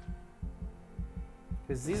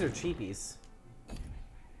 Because these are cheapies.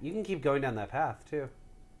 You can keep going down that path too,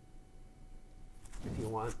 if you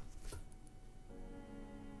want.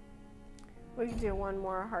 We can do one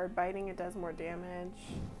more hard biting. It does more damage.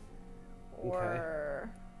 Or...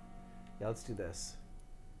 Yeah, let's do this.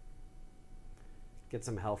 Get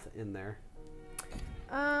some health in there.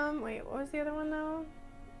 Wait, what was the other one though?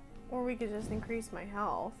 Or we could just increase my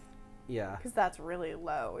health. Yeah. Because that's really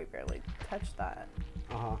low. We barely touched that.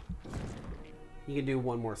 Uh-huh. You can do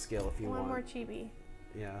one more skill if you want. One more chibi.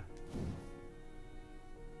 Yeah.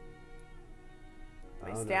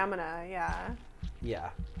 My stamina, yeah. Yeah.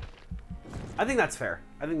 I think that's fair.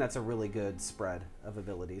 I think that's a really good spread of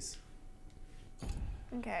abilities.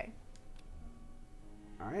 Okay.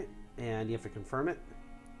 All right. And you have to confirm it.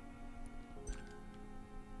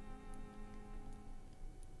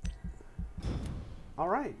 All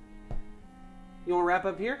right. You want to wrap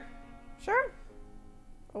up here? Sure.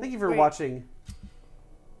 Thank you for watching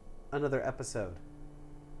another episode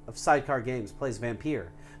of Sidecar Games Plays Vampyr.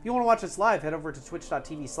 If you want to watch us live, head over to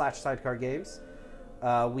twitch.tv/sidecargames.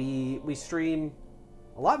 We stream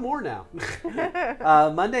a lot more now.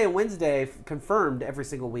 Monday and Wednesday confirmed every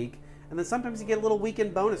single week. And then sometimes you get a little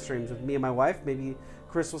weekend bonus streams with me and my wife. Maybe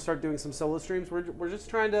Chris will start doing some solo streams. We're just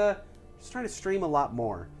trying to stream a lot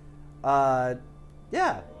more. Yeah.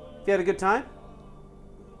 If you had a good time,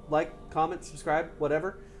 like, comment, subscribe,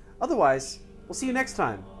 whatever. Otherwise, we'll see you next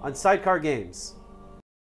time on Sidecar Games.